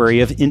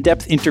library of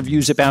in-depth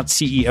interviews about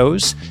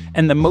CEOs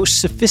and the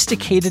most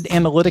sophisticated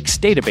analytics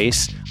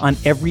database on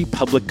every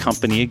public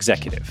company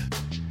executive.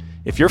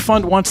 If your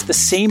fund wants the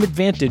same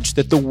advantage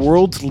that the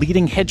world's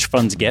leading hedge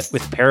funds get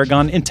with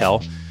Paragon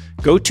Intel,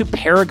 go to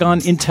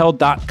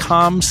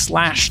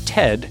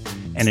paragonintel.com/TED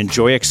and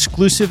enjoy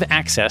exclusive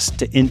access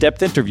to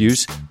in-depth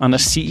interviews on a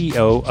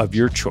CEO of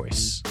your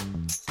choice.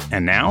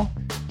 And now,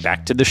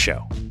 back to the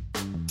show.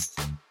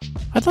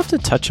 I'd love to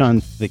touch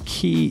on the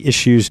key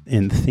issues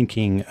in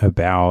thinking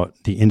about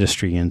the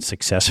industry and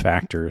success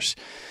factors.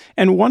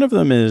 And one of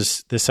them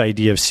is this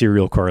idea of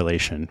serial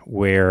correlation,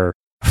 where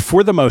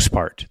for the most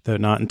part, though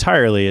not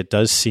entirely, it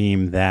does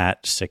seem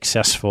that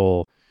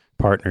successful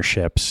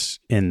partnerships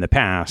in the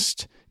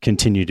past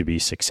continue to be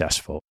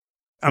successful.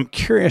 I'm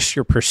curious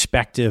your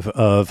perspective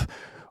of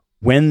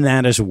when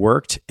that has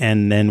worked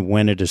and then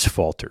when it has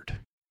faltered.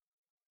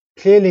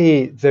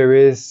 Clearly, there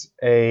is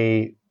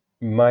a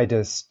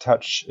Midas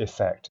touch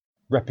effect,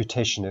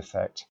 reputation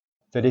effect,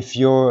 that if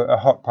you're a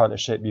hot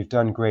partnership, you've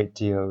done great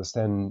deals,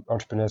 then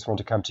entrepreneurs want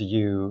to come to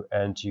you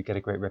and you get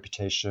a great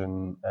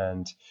reputation,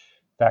 and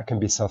that can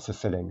be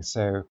self-fulfilling.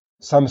 So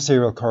some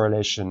serial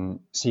correlation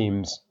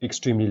seems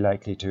extremely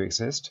likely to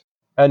exist.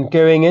 And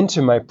going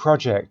into my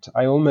project,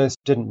 I almost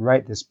didn't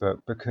write this book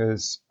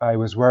because I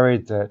was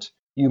worried that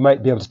you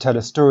might be able to tell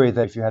a story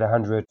that if you had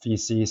 100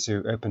 VCs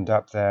who opened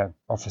up their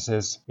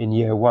offices in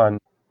year one,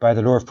 by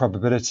the law of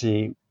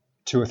probability,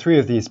 2 or 3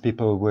 of these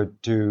people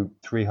would do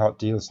 3 hot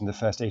deals in the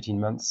first 18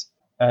 months.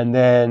 And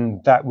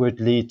then that would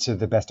lead to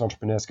the best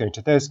entrepreneurs going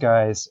to those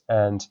guys.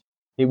 And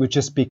it would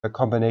just be a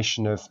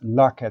combination of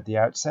luck at the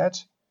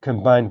outset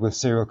combined with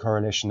serial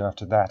correlation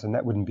after that. And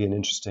that wouldn't be an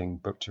interesting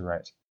book to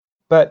write.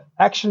 But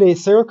actually,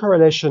 serial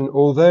correlation,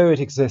 although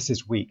it exists,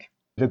 is weak.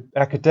 The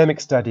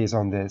academic studies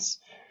on this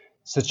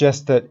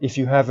suggest that if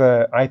you have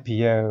an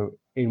IPO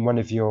in one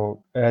of your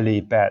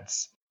early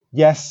bets,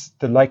 yes,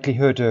 the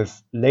likelihood of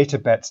later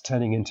bets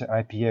turning into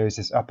IPOs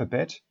is up a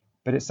bit,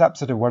 but it's up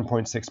sort of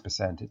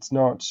 1.6%. It's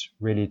not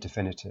really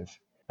definitive.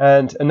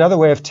 And another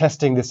way of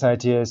testing this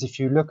idea is if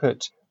you look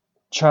at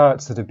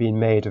charts that have been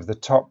made of the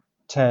top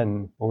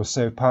 10 or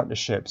so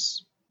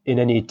partnerships in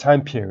any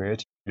time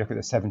period, look at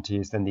the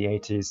 70s, then the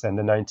 80s, then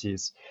the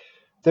 90s,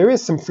 there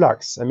is some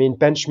flux. I mean,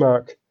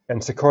 Benchmark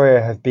and Sequoia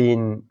have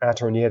been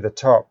at or near the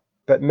top,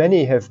 but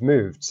many have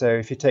moved. So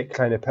if you take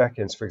Kleiner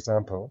Perkins, for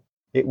example,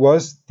 it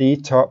was the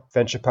top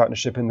venture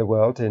partnership in the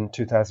world in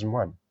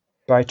 2001.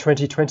 By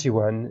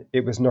 2021,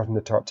 it was not in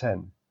the top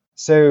 10.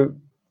 So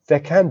there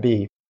can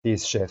be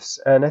these shifts.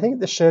 And I think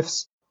the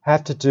shifts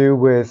have to do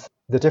with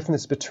the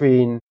difference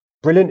between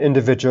brilliant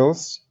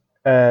individuals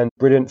and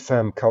brilliant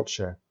firm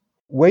culture.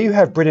 Where you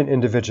have brilliant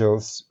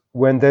individuals,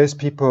 when those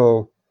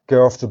people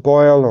go off the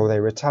boil or they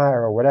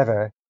retire or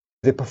whatever,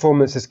 the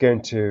performance is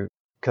going to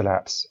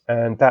collapse.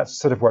 And that's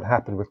sort of what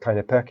happened with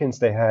Kleiner Perkins.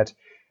 They had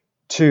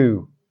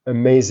 2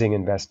 amazing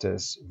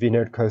investors,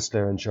 Vinod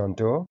Khosla and John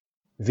Doerr.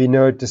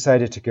 Vinod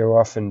decided to go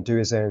off and do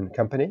his own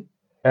company.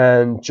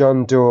 And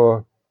John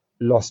Doerr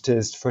lost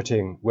his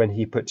footing when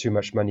he put too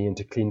much money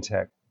into clean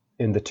tech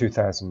in the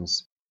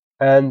 2000s.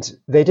 And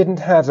they didn't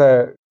have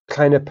a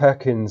Kleiner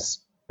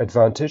Perkins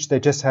advantage. They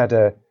just had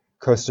a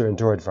Khosla and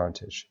Doerr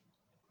advantage.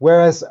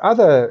 Whereas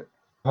other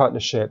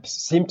partnerships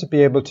seem to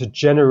be able to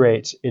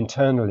generate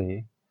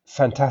internally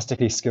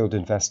fantastically skilled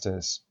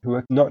investors who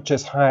are not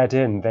just hired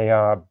in, they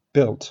are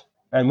built.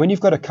 And when you've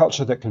got a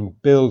culture that can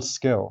build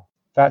skill,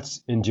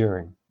 that's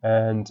enduring.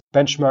 And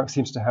Benchmark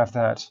seems to have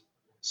that.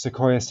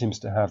 Sequoia seems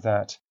to have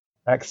that.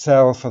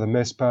 Accel, for the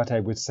most part, I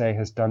would say,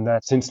 has done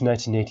that since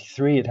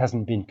 1983. It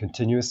hasn't been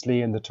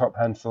continuously in the top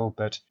handful,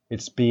 but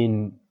it's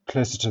been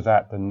closer to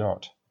that than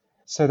not.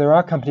 So there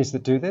are companies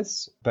that do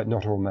this, but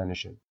not all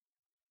manage it.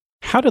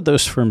 How do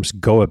those firms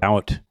go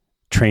about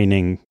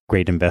training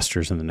great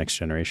investors in the next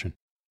generation?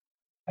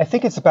 I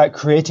think it's about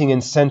creating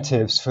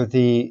incentives for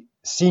the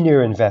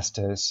senior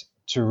investors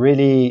to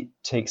really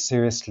take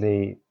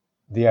seriously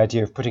the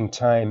idea of putting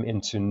time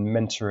into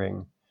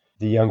mentoring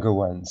the younger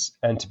ones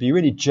and to be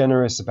really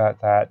generous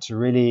about that, to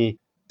really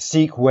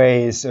seek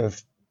ways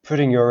of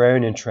putting your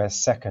own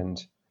interests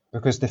second,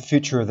 because the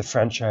future of the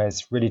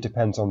franchise really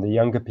depends on the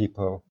younger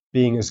people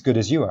being as good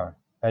as you are.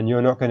 And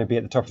you're not going to be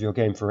at the top of your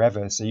game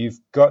forever. So you've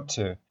got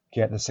to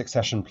get the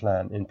succession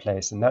plan in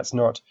place. And that's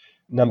not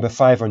number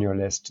 5 on your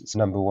list. It's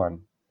number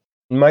 1.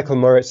 Michael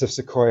Moritz of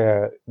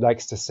Sequoia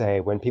likes to say,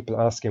 when people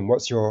ask him,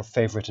 what's your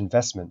favorite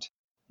investment?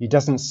 He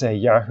doesn't say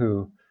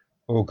Yahoo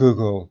or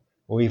Google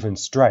or even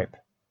Stripe,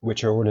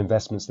 which are all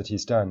investments that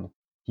he's done.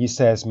 He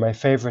says, my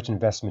favorite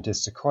investment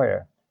is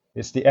Sequoia.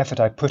 It's the effort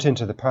I put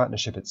into the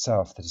partnership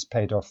itself that has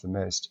paid off the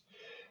most.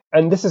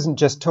 And this isn't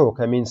just talk.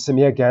 I mean,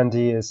 Samir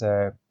Gandhi is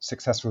a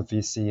successful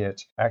VC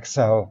at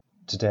Accel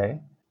today.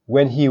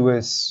 When he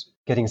was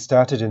getting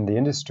started in the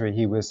industry,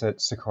 he was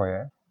at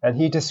Sequoia. And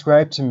he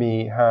described to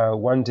me how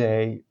one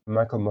day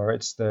Michael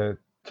Moritz, the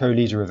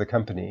co-leader of the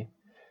company,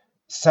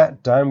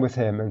 sat down with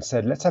him and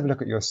said, let's have a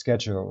look at your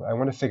schedule. I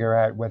want to figure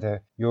out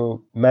whether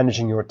you're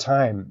managing your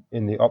time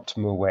in the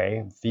optimal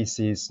way.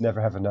 VCs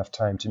never have enough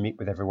time to meet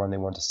with everyone they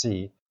want to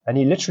see. And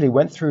he literally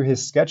went through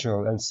his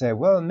schedule and said,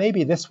 well,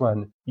 maybe this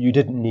one you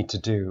didn't need to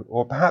do,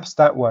 or perhaps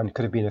that one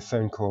could have been a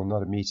phone call,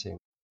 not a meeting.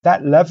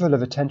 That level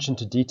of attention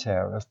to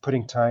detail, of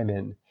putting time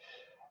in.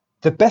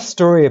 The best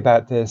story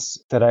about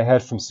this that I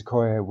heard from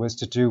Sequoia was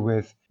to do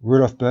with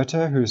Roelof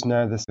Botha, who's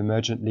now this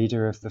emergent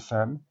leader of the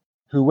firm,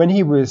 who when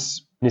he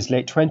was in his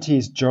late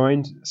 20s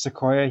joined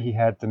Sequoia. He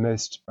had the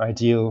most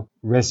ideal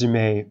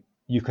resume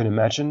you can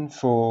imagine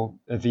for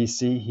a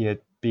VC. He had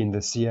been the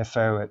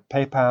CFO at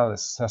PayPal, a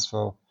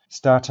successful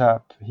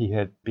startup. He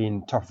had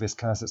been top of his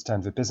class at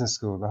Stanford Business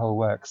School, the whole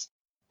works.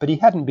 But he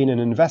hadn't been an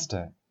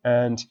investor.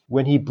 And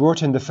when he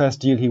brought in the first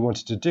deal he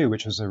wanted to do,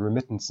 which was a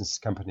remittances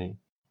company,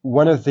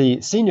 one of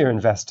the senior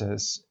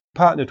investors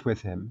partnered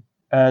with him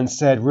and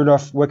said,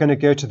 Roelof, we're going to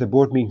go to the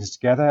board meetings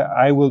together.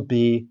 I will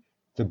be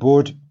the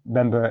board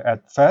member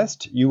at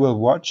first. You will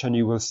watch and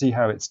you will see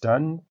how it's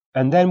done.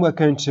 And then we're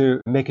going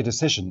to make a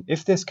decision.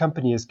 If this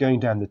company is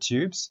going down the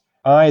tubes,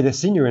 I, the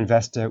senior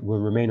investor, will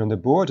remain on the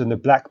board and the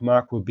black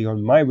mark will be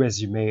on my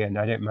resume, and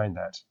I don't mind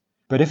that.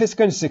 But if it's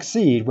going to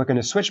succeed, we're going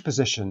to switch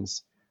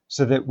positions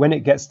so that when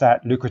it gets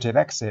that lucrative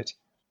exit,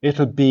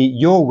 it'll be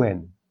your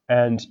win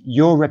and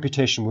your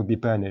reputation will be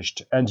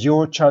burnished and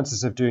your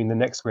chances of doing the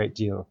next great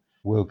deal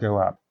will go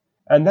up.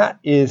 And that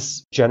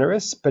is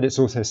generous, but it's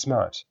also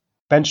smart.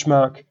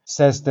 Benchmark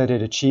says that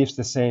it achieves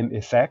the same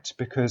effect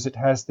because it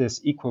has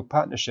this equal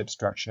partnership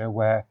structure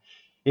where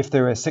if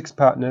there are 6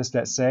 partners,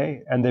 let's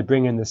say, and they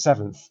bring in the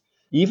 7th,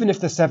 even if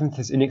the 7th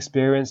is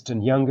inexperienced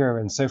and younger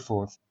and so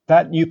forth,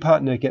 that new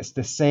partner gets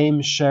the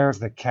same share of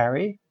the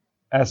carry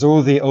as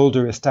all the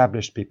older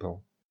established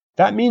people.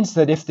 That means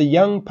that if the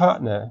young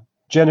partner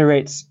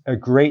generates a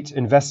great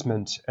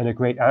investment and a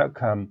great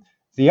outcome,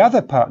 the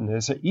other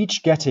partners are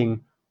each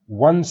getting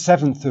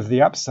 1/7 of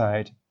the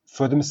upside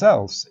for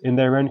themselves in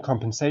their own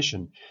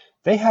compensation.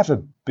 They have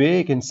a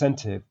big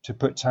incentive to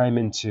put time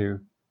into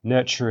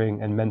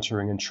nurturing and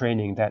mentoring and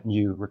training that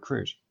new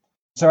recruit.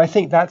 So I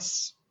think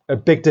that's a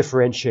big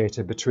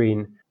differentiator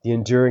between the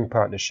enduring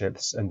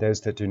partnerships and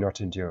those that do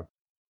not endure.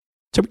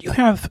 So when you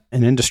have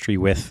an industry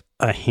with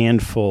a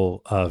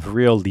handful of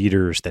real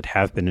leaders that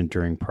have been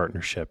enduring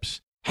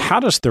partnerships, how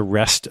does the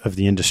rest of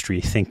the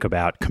industry think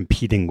about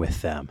competing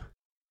with them?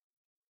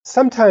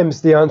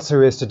 Sometimes the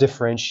answer is to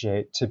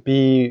differentiate, to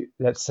be,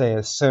 let's say,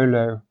 a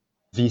solo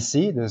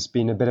VC. There's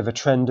been a bit of a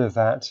trend of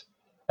that.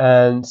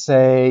 And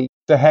say,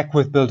 the heck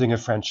with building a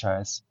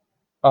franchise.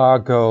 Our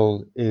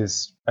goal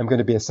is, I'm going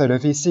to be a solo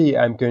VC.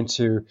 I'm going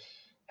to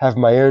have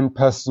my own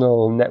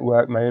personal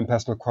network, my own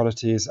personal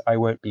qualities. I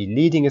won't be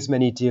leading as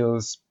many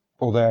deals,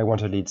 although I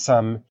want to lead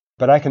some,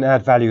 but I can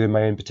add value in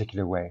my own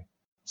particular way.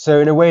 So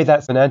in a way,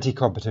 that's an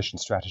anti-competition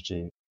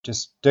strategy.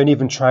 Just don't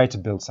even try to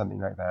build something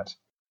like that.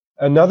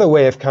 Another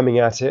way of coming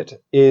at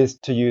it is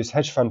to use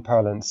hedge fund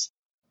parlance.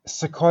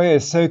 Sequoia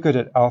is so good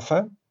at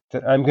alpha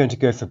that I'm going to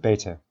go for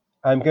beta.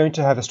 I'm going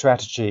to have a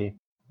strategy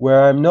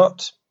where I'm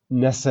not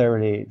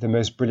necessarily the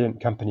most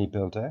brilliant company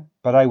builder,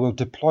 but I will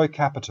deploy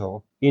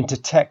capital into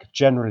tech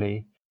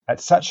generally at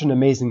such an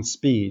amazing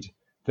speed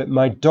that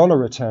my dollar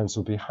returns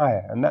will be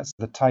higher. And that's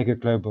the Tiger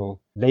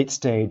Global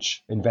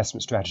late-stage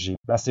investment strategy.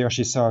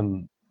 Masayoshi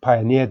Son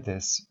pioneered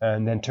this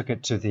and then took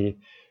it to the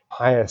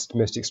highest,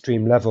 most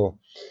extreme level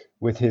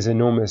with his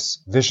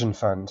enormous vision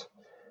fund.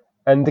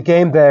 And the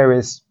game there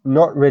is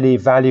not really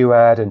value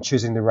add and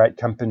choosing the right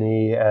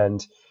company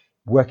and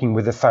working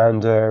with the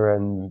founder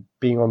and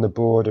being on the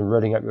board and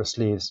rolling up your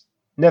sleeves.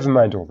 Never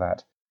mind all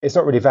that. It's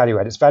not really value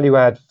add. It's value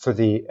add for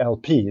the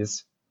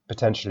LPs,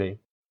 potentially.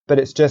 But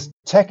it's just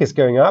tech is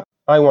going up.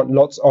 I want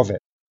lots of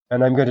it.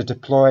 And I'm going to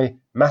deploy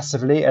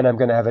massively and I'm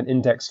going to have an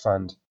index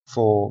fund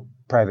for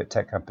private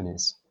tech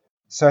companies.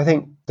 So I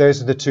think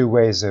those are the two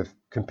ways of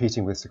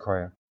competing with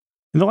Sequoia.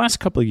 In the last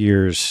couple of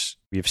years,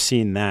 we've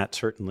seen that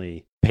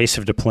certainly pace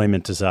of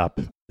deployment is up,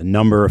 the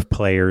number of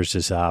players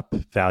is up,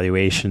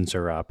 valuations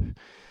are up.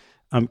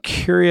 I'm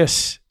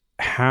curious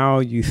how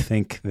you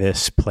think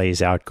this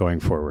plays out going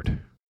forward.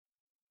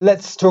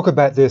 Let's talk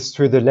about this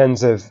through the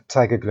lens of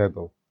Tiger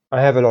Global.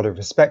 I have a lot of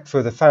respect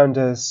for the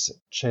founders,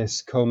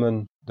 Chase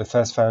Coleman, the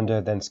first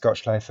founder, then Scott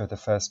Schleifer, the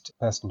first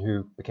person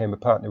who became a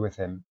partner with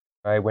him.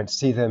 I went to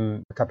see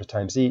them a couple of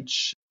times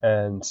each,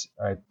 and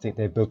I think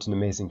they've built an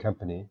amazing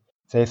company.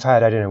 They've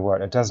had,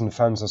 a dozen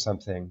funds or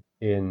something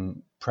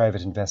in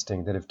private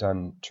investing that have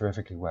done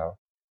terrifically well.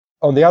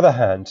 On the other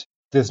hand,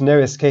 there's no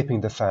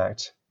escaping the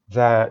fact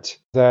that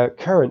the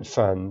current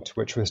fund,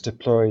 which was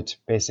deployed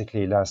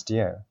basically last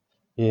year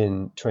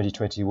in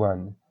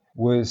 2021,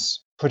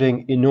 was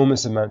putting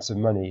enormous amounts of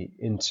money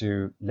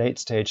into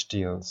late-stage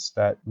deals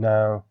that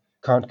now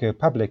can't go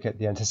public at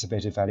the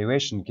anticipated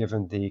valuation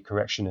given the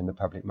correction in the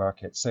public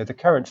market. So the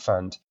current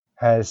fund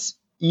has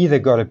either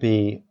got to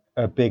be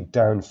a big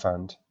down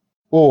fund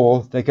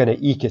or they're going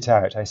to eke it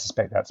out. I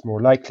suspect that's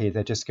more likely.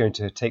 They're just going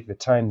to take the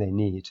time they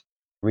need,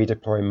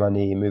 redeploy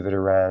money, move it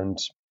around,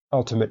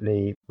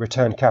 ultimately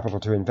return capital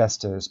to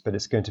investors, but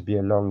it's going to be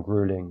a long,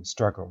 grueling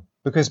struggle.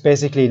 Because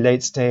basically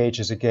late stage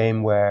is a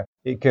game where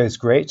it goes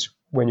great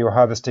when you're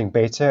harvesting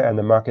beta and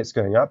the market's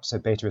going up, so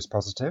beta is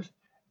positive,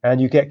 and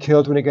you get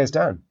killed when it goes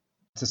down.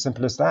 It's as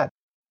simple as that.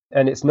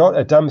 And it's not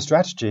a dumb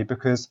strategy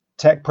because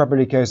tech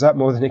probably goes up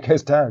more than it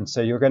goes down.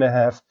 So you're going to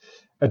have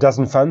a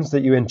dozen funds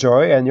that you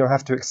enjoy and you'll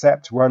have to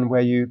accept one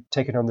where you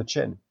take it on the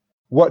chin.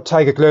 What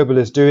Tiger Global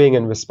is doing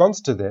in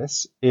response to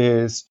this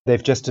is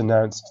they've just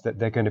announced that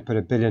they're going to put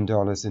 $1 billion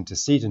into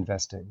seed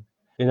investing.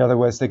 In other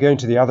words, they're going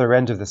to the other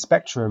end of the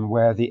spectrum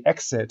where the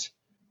exit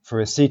for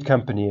a seed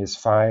company is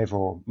 5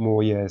 or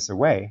more years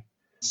away.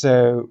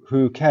 So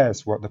who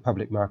cares what the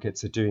public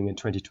markets are doing in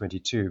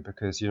 2022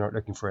 because you're not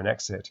looking for an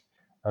exit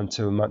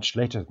until much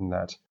later than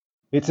that.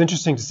 It's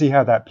interesting to see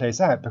how that plays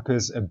out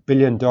because $1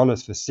 billion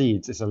for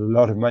seeds is a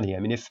lot of money. I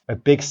mean, if a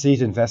big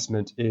seed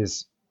investment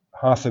is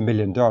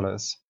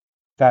 $500,000,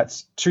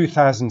 that's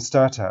 2,000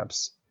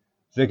 startups.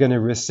 They're going to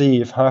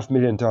receive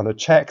 $500,000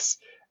 checks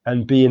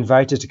and be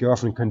invited to go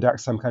off and conduct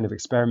some kind of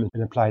experiment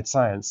in applied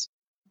science.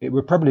 It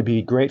would probably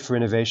be great for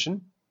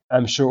innovation.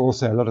 I'm sure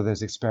also a lot of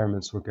those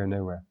experiments will go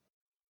nowhere.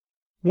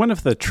 One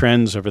of the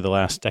trends over the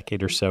last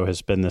decade or so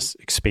has been this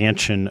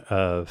expansion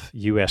of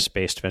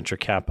US-based venture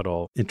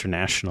capital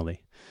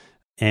internationally.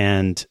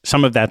 And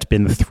some of that's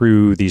been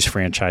through these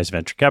franchise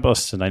venture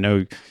capitalists. And I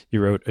know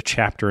you wrote a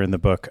chapter in the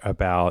book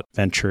about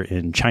venture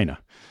in China.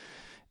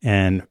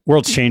 And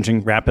world's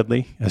changing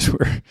rapidly as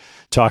we're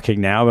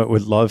talking now, but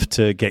would love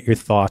to get your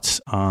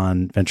thoughts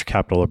on venture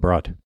capital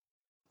abroad.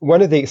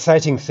 One of the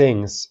exciting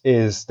things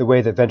is the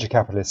way that venture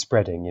capital is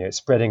spreading. It's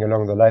spreading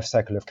along the life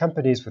cycle of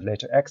companies with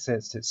later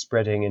exits. It's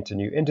spreading into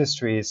new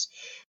industries,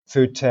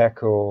 food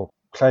tech or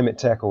climate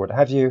tech or what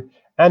have you,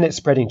 and it's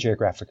spreading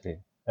geographically.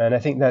 And I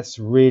think that's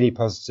really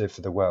positive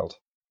for the world.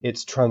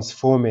 It's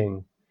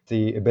transforming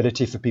the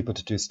ability for people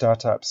to do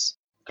startups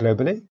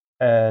globally.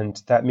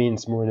 And that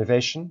means more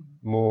innovation,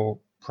 more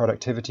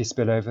productivity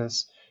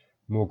spillovers,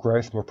 more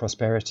growth, more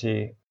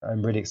prosperity.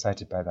 I'm really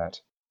excited by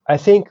that. I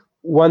think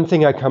one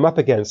thing I come up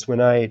against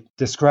when I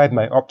describe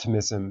my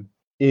optimism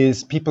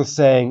is people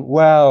saying,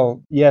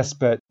 well, yes,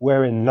 but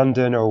we're in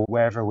London or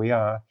wherever we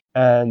are,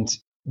 and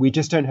we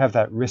just don't have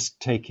that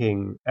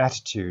risk-taking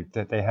attitude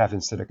that they have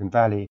in Silicon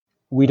Valley.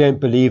 We don't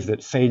believe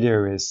that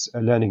failure is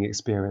a learning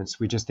experience.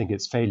 We just think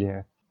it's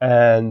failure.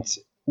 And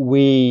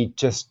we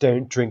just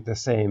don't drink the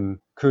same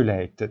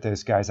Kool-Aid that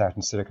those guys out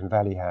in Silicon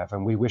Valley have,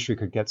 and we wish we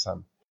could get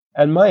some.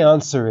 And my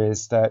answer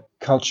is that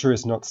culture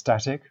is not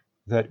static,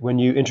 that when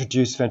you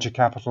introduce venture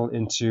capital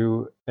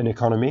into an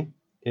economy,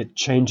 it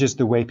changes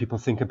the way people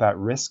think about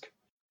risk.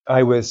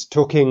 I was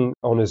talking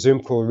on a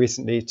Zoom call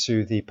recently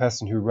to the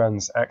person who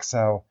runs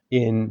Accel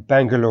in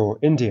Bangalore,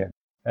 India,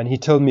 and he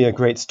told me a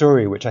great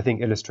story, which I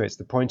think illustrates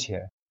the point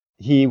here.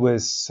 He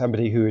was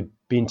somebody who had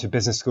been to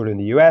business school in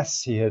the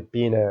US. He had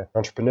been an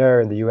entrepreneur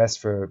in the US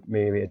for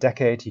maybe a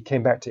decade. He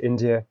came back to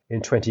India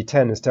in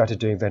 2010 and started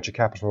doing venture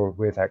capital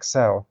with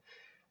Accel.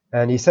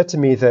 And he said to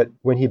me that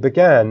when he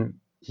began,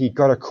 he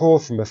got a call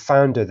from a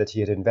founder that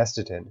he had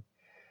invested in.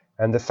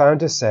 And the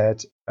founder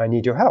said, I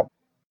need your help.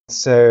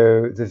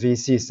 So the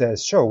VC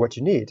says, sure, what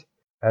do you need?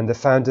 And the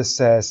founder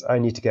says, I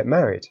need to get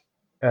married.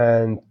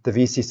 And the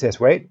VC says,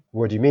 wait,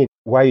 what do you mean?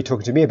 Why are you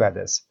talking to me about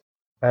this?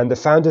 And the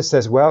founder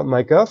says, well,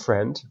 my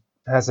girlfriend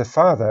has a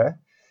father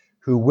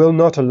who will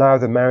not allow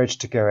the marriage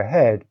to go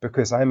ahead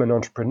because I'm an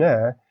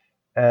entrepreneur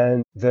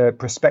and the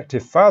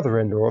prospective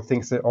father-in-law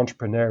thinks that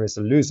entrepreneur is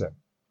a loser.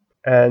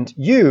 And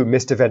you,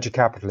 Mr. Venture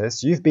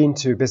Capitalist, you've been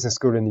to business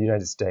school in the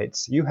United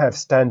States. You have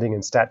standing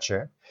and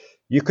stature.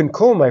 You can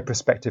call my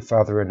prospective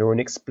father-in-law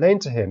and explain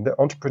to him that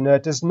entrepreneur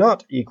does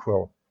not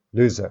equal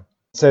loser.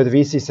 So the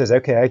VC says,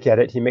 okay, I get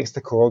it. He makes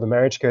the call. The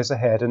marriage goes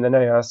ahead. And then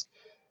I ask,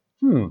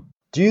 do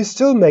you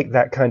still make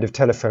that kind of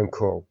telephone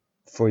call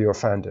for your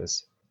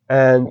founders?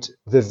 And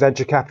the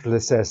venture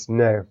capitalist says,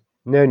 no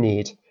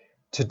need.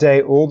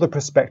 Today, all the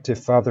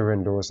prospective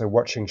father-in-laws are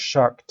watching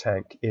Shark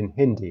Tank in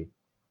Hindi.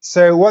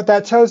 So what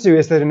that tells you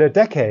is that in a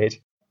decade,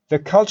 the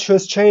culture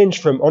has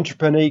changed from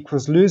entrepreneur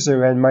equals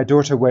loser and my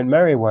daughter won't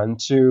marry one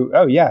to,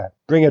 oh yeah,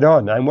 bring it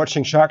on. I'm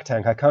watching Shark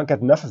Tank. I can't get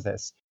enough of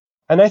this.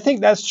 And I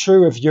think that's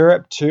true of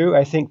Europe too.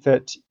 I think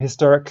that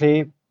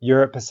historically,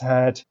 Europe has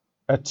had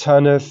a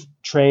ton of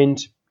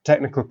trained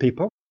technical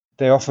people.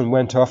 They often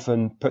went off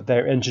and put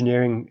their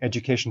engineering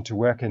education to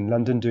work in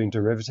London doing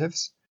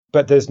derivatives.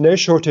 But there's no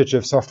shortage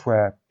of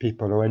software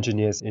people or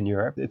engineers in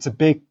Europe. It's a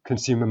big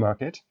consumer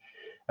market.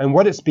 And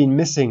what it's been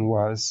missing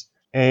was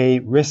a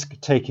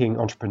risk-taking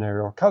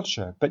entrepreneurial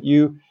culture. But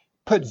you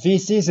put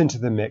VCs into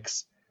the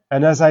mix.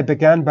 And as I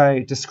began by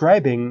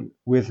describing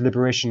with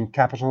Liberation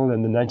Capital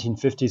in the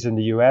 1950s in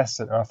the US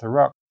and Arthur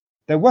Rock,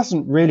 there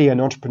wasn't really an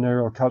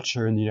entrepreneurial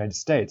culture in the United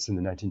States in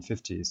the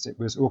 1950s. It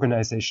was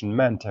organization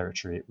man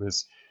territory. It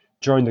was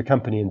join the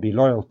company and be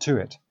loyal to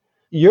it.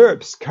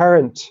 Europe's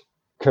current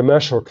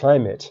commercial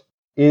climate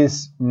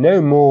is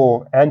no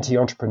more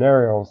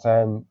anti-entrepreneurial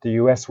than the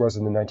US was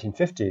in the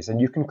 1950s. And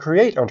you can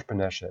create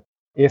entrepreneurship.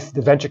 If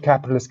the venture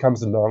capitalist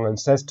comes along and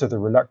says to the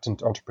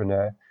reluctant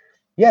entrepreneur,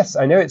 yes,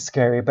 I know it's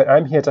scary, but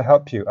I'm here to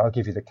help you. I'll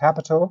give you the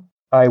capital.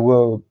 I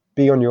will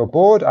be on your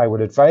board. I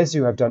will advise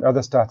you. I've done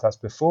other startups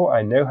before.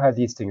 I know how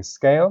these things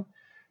scale.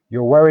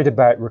 You're worried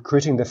about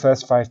recruiting the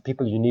first 5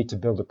 people you need to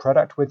build a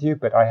product with you,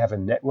 but I have a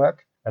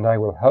network and I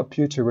will help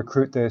you to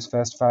recruit those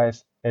first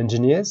 5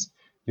 engineers.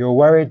 You're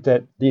worried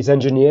that these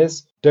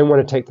engineers don't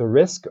want to take the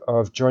risk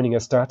of joining a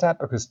startup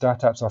because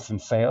startups often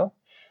fail.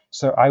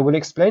 So I will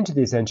explain to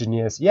these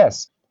engineers,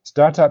 yes,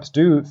 startups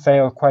do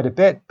fail quite a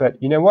bit,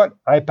 but you know what?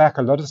 I back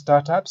a lot of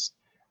startups.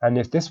 And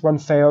if this one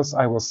fails,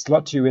 I will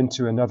slot you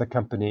into another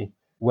company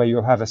where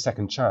you'll have a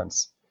second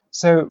chance.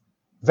 So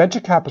venture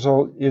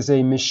capital is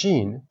a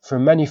machine for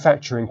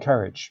manufacturing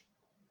courage.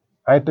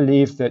 I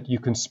believe that you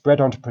can spread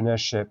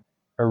entrepreneurship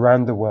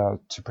around the world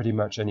to pretty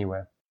much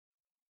anywhere.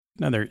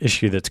 Another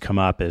issue that's come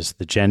up is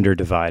the gender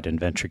divide in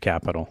venture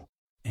capital.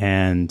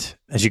 And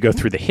as you go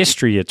through the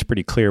history, it's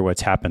pretty clear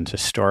what's happened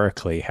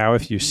historically. How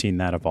have you seen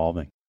that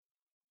evolving?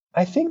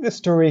 I think the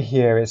story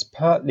here is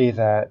partly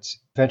that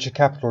venture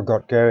capital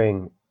got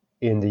going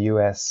in the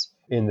US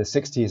in the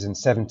 60s and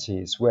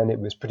 70s when it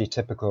was pretty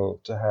typical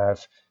to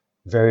have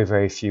very,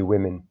 very few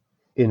women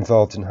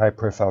involved in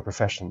high-profile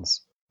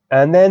professions.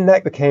 And then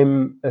that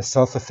became a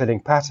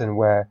self-fulfilling pattern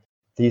where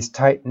these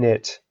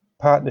tight-knit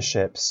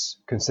partnerships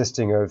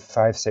consisting of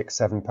 5, 6,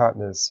 7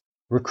 partners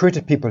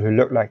recruited people who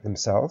looked like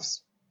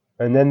themselves,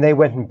 and then they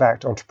went and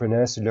backed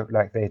entrepreneurs who looked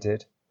like they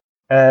did.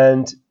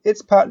 And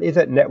it's partly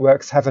that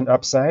networks have an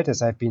upside,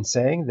 as I've been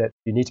saying, that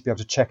you need to be able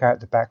to check out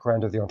the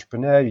background of the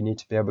entrepreneur. You need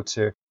to be able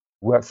to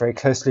work very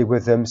closely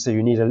with them. So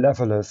you need a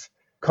level of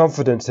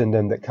confidence in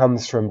them that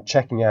comes from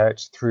checking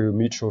out through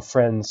mutual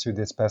friends who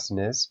this person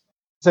is.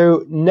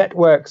 So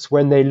networks,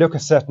 when they look a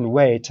certain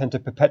way, tend to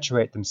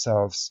perpetuate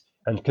themselves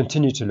and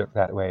continue to look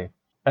that way.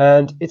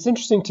 And it's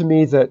interesting to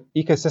me that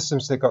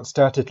ecosystems that got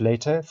started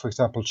later, for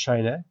example,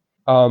 China,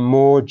 are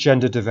more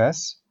gender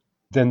diverse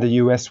than the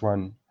US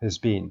one has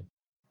been.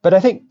 But I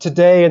think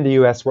today in the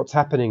US, what's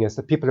happening is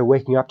that people are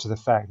waking up to the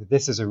fact that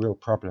this is a real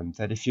problem,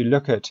 that if you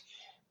look at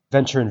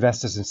venture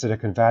investors in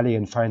Silicon Valley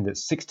and find that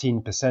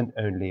 16%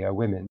 only are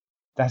women,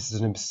 that's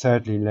an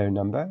absurdly low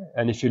number.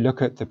 And if you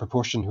look at the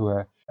proportion who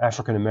are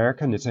African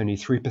American, it's only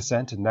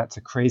 3%, and that's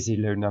a crazy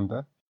low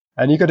number.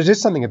 And you've got to do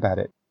something about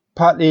it,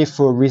 partly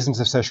for reasons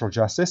of social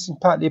justice and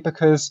partly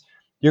because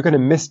you're going to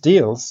miss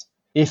deals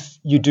if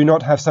you do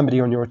not have somebody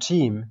on your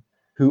team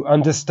who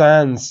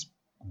understands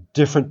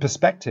different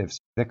perspectives.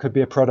 There could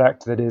be a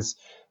product that is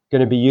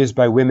going to be used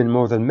by women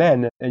more than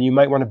men, and you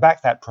might want to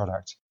back that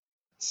product.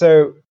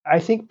 So I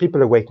think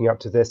people are waking up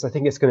to this. I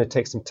think it's going to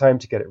take some time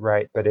to get it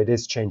right, but it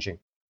is changing.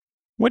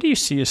 What do you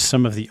see as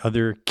some of the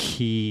other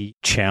key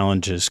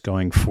challenges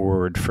going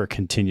forward for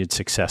continued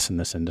success in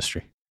this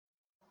industry?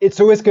 It's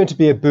always going to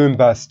be a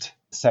boom-bust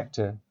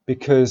sector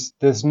because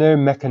there's no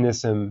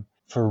mechanism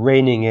for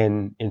reining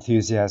in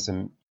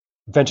enthusiasm.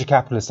 Venture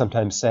capitalists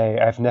sometimes say,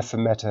 I've never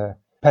met a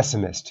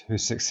pessimist who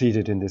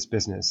succeeded in this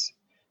business.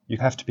 You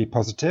have to be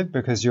positive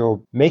because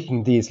you're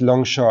making these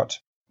long shot,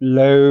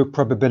 low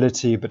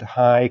probability but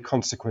high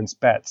consequence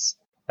bets.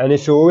 And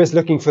if you're always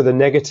looking for the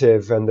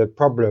negative and the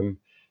problem,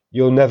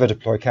 you'll never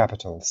deploy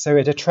capital. So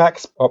it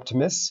attracts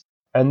optimists.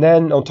 And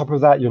then on top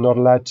of that, you're not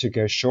allowed to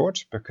go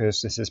short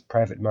because this is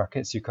private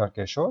markets. You can't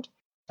go short.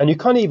 And you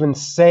can't even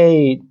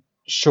say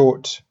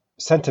short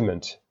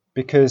sentiment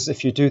because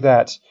if you do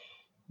that,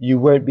 you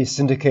won't be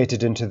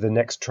syndicated into the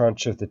next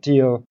tranche of the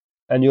deal.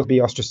 And you'll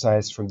be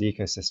ostracized from the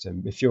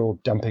ecosystem if you're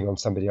dumping on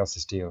somebody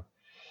else's deal.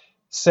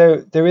 So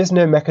there is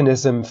no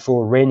mechanism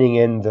for reining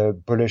in the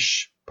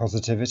bullish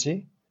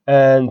positivity.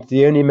 And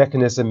the only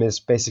mechanism is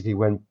basically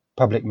when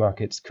public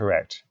markets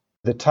correct.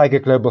 The Tiger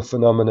Global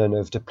phenomenon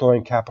of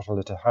deploying capital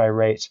at a high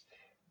rate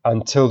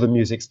until the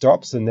music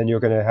stops, and then you're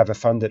going to have a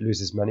fund that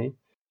loses money.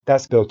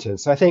 That's built in.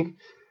 So I think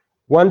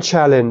one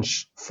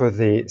challenge for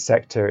the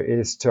sector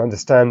is to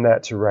understand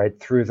that, to ride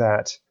through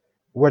that.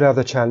 What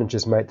other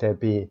challenges might there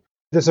be?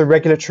 There's a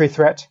regulatory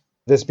threat.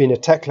 There's been a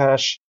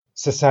techlash.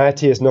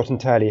 Society is not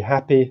entirely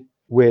happy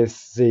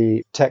with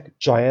the tech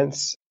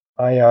giants.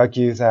 I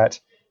argue that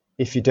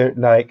if you don't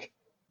like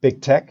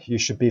big tech, you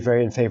should be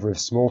very in favor of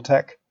small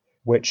tech,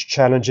 which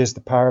challenges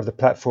the power of the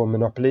platform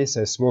monopoly.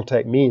 So small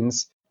tech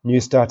means new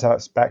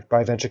startups backed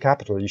by venture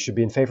capital. You should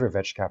be in favor of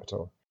venture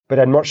capital. But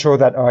I'm not sure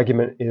that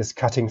argument is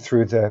cutting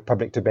through the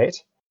public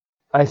debate.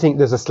 I think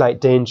there's a slight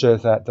danger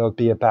that there'll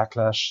be a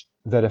backlash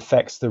that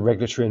affects the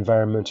regulatory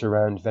environment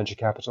around venture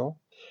capital.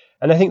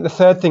 And I think the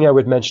third thing I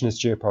would mention is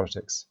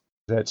geopolitics,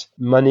 that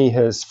money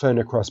has flown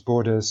across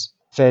borders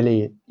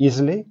fairly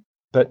easily,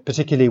 but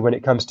particularly when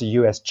it comes to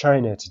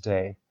US-China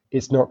today,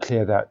 it's not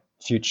clear that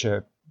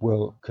future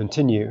will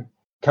continue.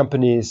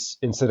 Companies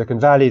in Silicon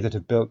Valley that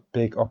have built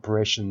big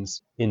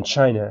operations in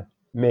China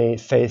may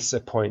face a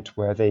point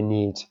where they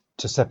need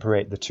to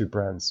separate the two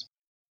brands.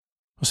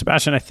 Well,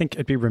 Sebastian, I think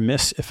I'd be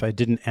remiss if I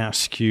didn't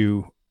ask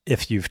you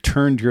if you've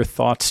turned your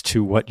thoughts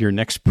to what your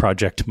next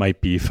project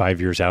might be 5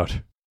 years out.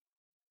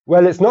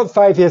 Well, it's not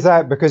 5 years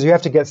out because you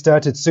have to get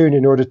started soon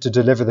in order to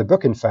deliver the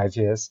book in 5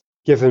 years,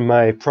 given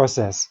my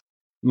process.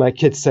 My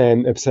kids say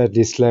I'm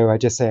absurdly slow. I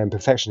just say I'm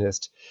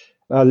perfectionist.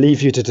 I'll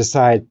leave you to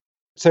decide.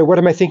 So what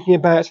am I thinking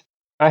about?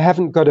 I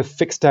haven't got a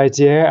fixed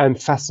idea. I'm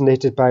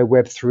fascinated by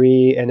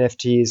Web3,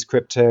 NFTs,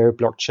 crypto,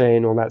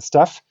 blockchain, all that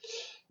stuff.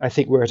 I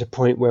think we're at a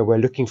point where we're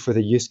looking for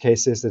the use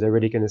cases that are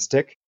really going to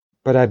stick,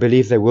 but I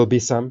believe there will be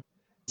some.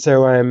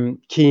 So I'm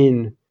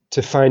keen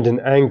to find an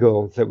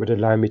angle that would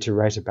allow me to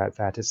write about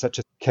that. It's such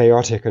a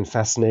chaotic and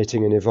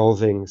fascinating and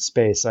evolving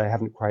space. I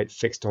haven't quite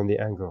fixed on the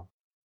angle.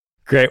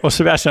 Great. Well,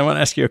 Sebastian, I want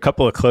to ask you a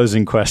couple of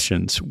closing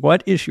questions.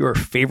 What is your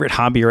favorite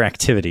hobby or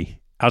activity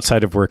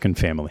outside of work and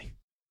family?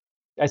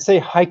 I say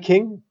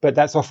hiking, but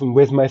that's often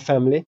with my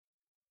family.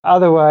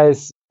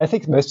 Otherwise, I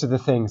think most of the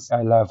things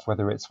I love,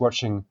 whether it's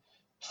watching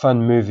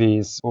fun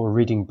movies or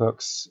reading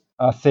books,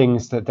 are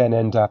things that then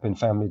end up in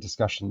family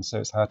discussions. So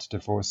it's hard to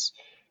divorce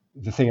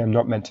the thing I'm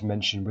not meant to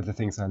mention with the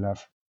things I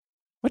love.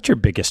 What's your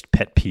biggest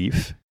pet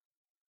peeve?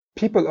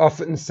 People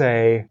often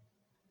say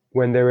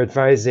when they're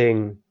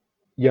advising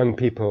young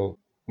people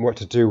what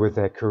to do with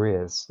their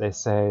careers, they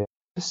say,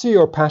 pursue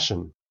your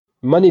passion.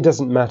 Money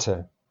doesn't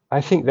matter.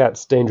 I think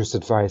that's dangerous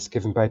advice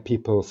given by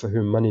people for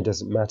whom money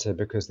doesn't matter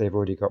because they've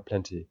already got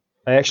plenty.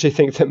 I actually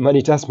think that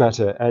money does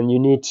matter, and you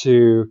need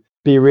to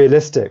be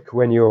realistic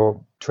when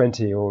you're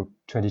 20 or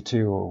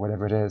 22 or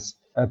whatever it is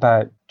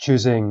about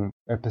choosing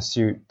a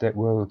pursuit that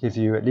will give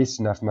you at least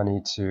enough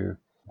money to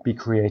be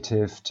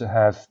creative, to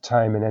have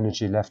time and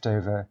energy left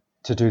over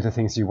to do the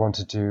things you want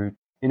to do,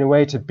 in a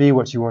way to be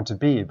what you want to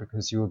be,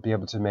 because you will be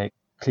able to make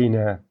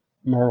cleaner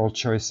moral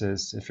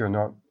choices if you're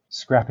not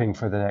scrapping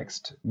for the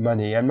next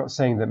money. I'm not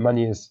saying that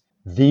money is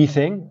the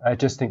thing. I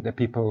just think that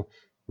people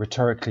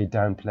rhetorically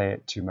downplay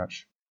it too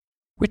much.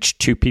 Which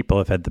two people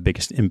have had the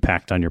biggest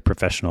impact on your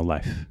professional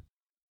life?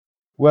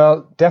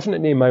 Well,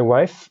 definitely my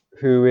wife,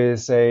 who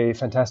is a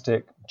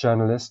fantastic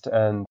journalist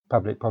and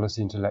public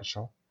policy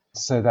intellectual.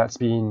 So that's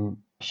been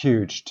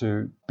huge,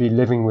 to be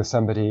living with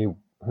somebody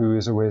who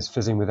is always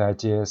fizzing with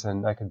ideas,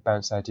 and I can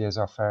bounce ideas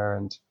off her,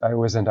 and I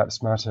always end up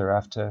smarter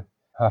after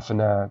half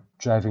an hour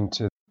driving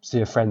to see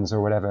a friend's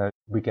or whatever.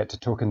 We get to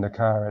talk in the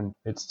car, and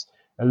it's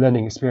a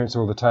learning experience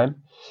all the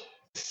time.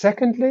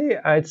 Secondly,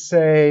 I'd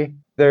say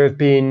there have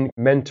been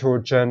mentor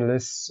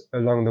journalists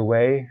along the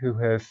way who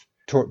have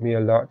taught me a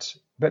lot,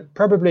 but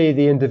probably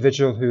the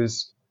individual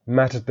who's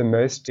mattered the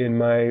most in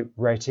my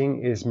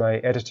writing is my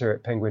editor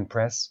at Penguin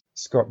Press,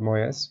 Scott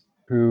Moyers,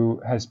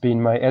 who has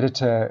been my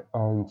editor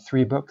on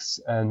 3 books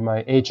and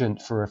my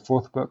agent for a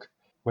 4th book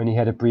when he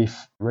had a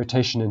brief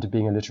rotation into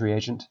being a literary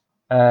agent.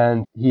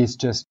 And he's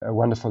just a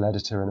wonderful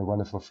editor and a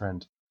wonderful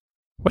friend.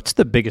 What's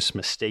the biggest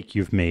mistake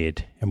you've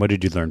made, and what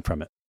did you learn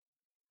from it?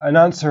 An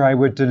answer I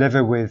would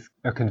deliver with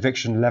a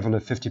conviction level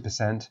of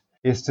 50%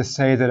 is to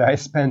say that I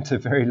spent a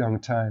very long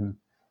time,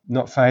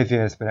 not 5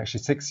 years, but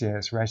actually 6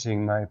 years,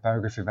 writing my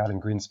biography of Alan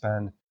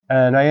Greenspan.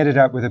 And I ended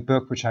up with a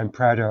book which I'm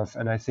proud of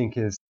and I think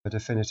is a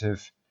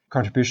definitive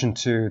contribution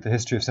to the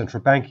history of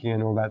central banking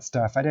and all that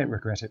stuff. I don't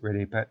regret it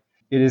really, but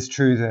it is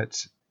true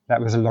that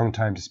that was a long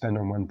time to spend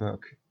on one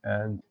book.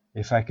 And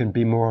if I can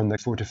be more on the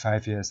 4 to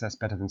 5 years, that's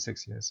better than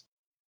 6 years.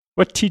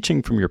 What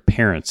teaching from your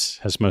parents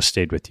has most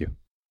stayed with you?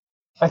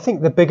 I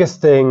think the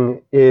biggest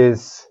thing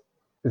is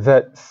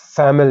that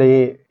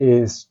family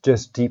is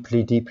just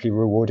deeply, deeply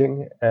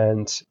rewarding.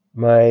 And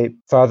my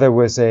father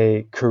was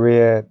a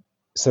career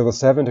civil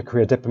servant, a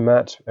career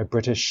diplomat, a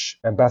British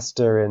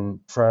ambassador in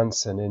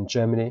France and in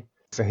Germany.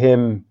 For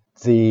him,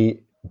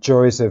 the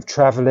joys of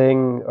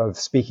traveling, of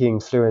speaking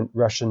fluent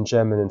Russian,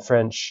 German, and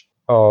French,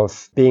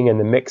 of being in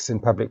the mix in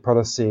public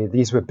policy,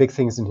 these were big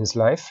things in his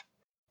life.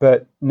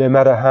 But no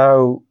matter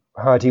how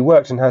hard he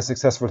worked and how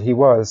successful he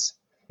was,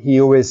 he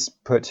always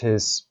put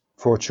his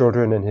 4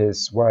 children and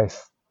his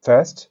wife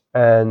first.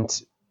 And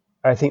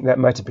I think that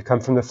might have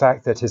come from the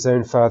fact that his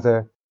own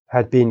father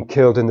had been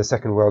killed in the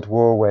Second World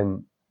War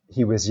when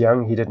he was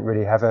young. He didn't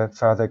really have a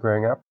father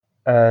growing up.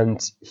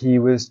 And he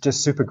was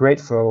just super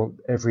grateful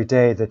every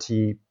day that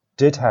he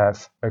did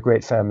have a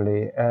great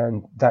family.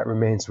 And that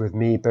remains with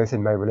me, both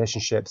in my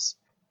relationships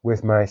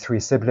with my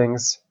 3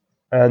 siblings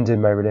and in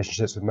my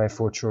relationships with my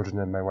 4 children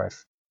and my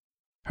wife.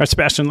 All right,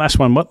 Sebastian, last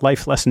one. What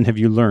life lesson have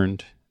you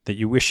learned that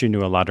you wish you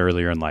knew a lot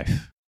earlier in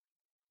life?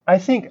 I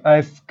think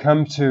I've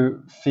come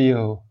to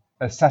feel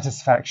a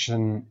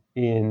satisfaction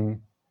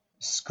in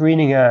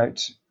screening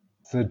out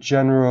the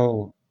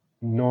general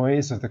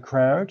noise of the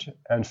crowd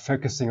and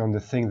focusing on the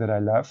thing that I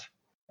love.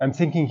 I'm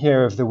thinking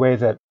here of the way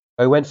that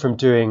I went from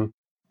doing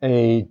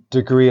a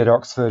degree at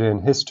Oxford in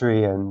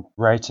history and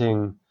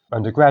writing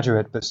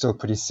undergraduate, but still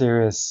pretty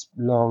serious,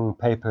 long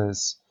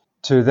papers,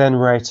 to then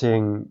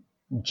writing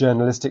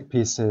journalistic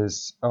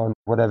pieces on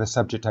whatever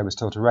subject I was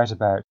told to write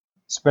about,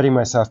 spreading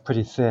myself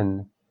pretty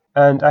thin.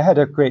 And I had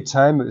a great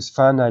time. It was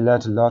fun. I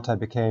learned a lot. I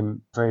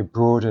became very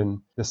broad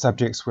in the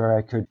subjects where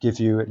I could give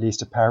you at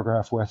least a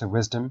paragraph worth of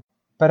wisdom.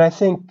 But I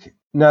think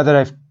now that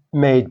I've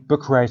made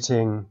book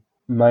writing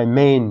my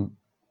main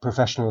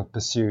professional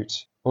pursuit,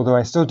 although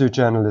I still do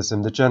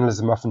journalism, the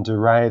journalism often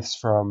derives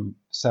from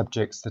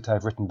subjects that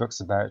I've written books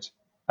about.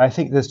 I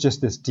think there's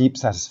just this deep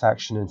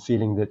satisfaction in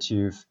feeling that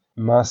you've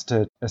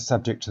mastered a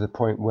subject to the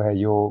point where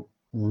you're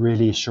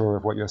really sure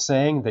of what you're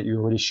saying, that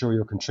you're really sure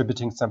you're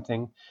contributing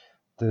something.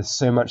 There's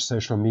so much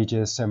social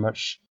media, so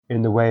much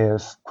in the way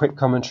of quick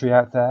commentary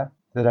out there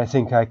that I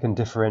think I can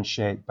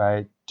differentiate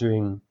by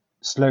doing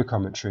slow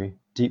commentary,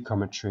 deep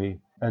commentary,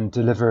 and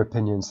deliver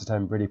opinions that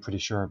I'm really pretty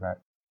sure about.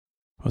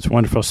 Well, it's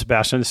wonderful,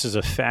 Sebastian. This is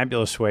a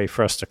fabulous way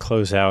for us to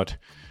close out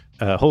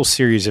a whole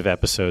series of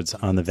episodes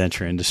on the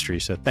venture industry.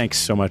 So thanks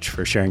so much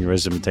for sharing your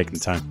wisdom and taking the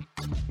time.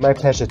 My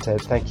pleasure,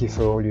 Ted. Thank you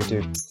for all you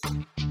do.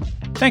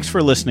 Thanks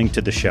for listening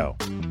to the show.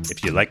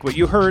 If you like what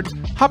you heard,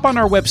 hop on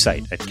our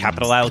website at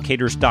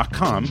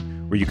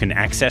capitalallocators.com, where you can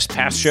access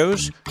past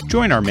shows,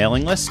 join our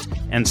mailing list,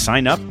 and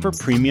sign up for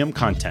premium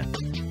content.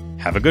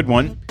 Have a good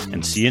one,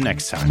 and see you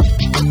next time.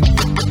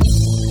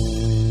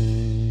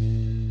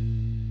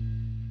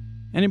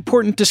 An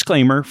important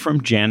disclaimer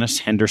from Janus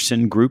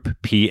Henderson Group,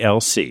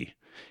 PLC.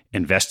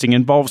 Investing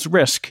involves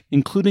risk,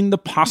 including the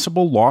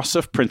possible loss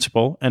of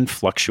principal and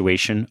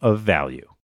fluctuation of value.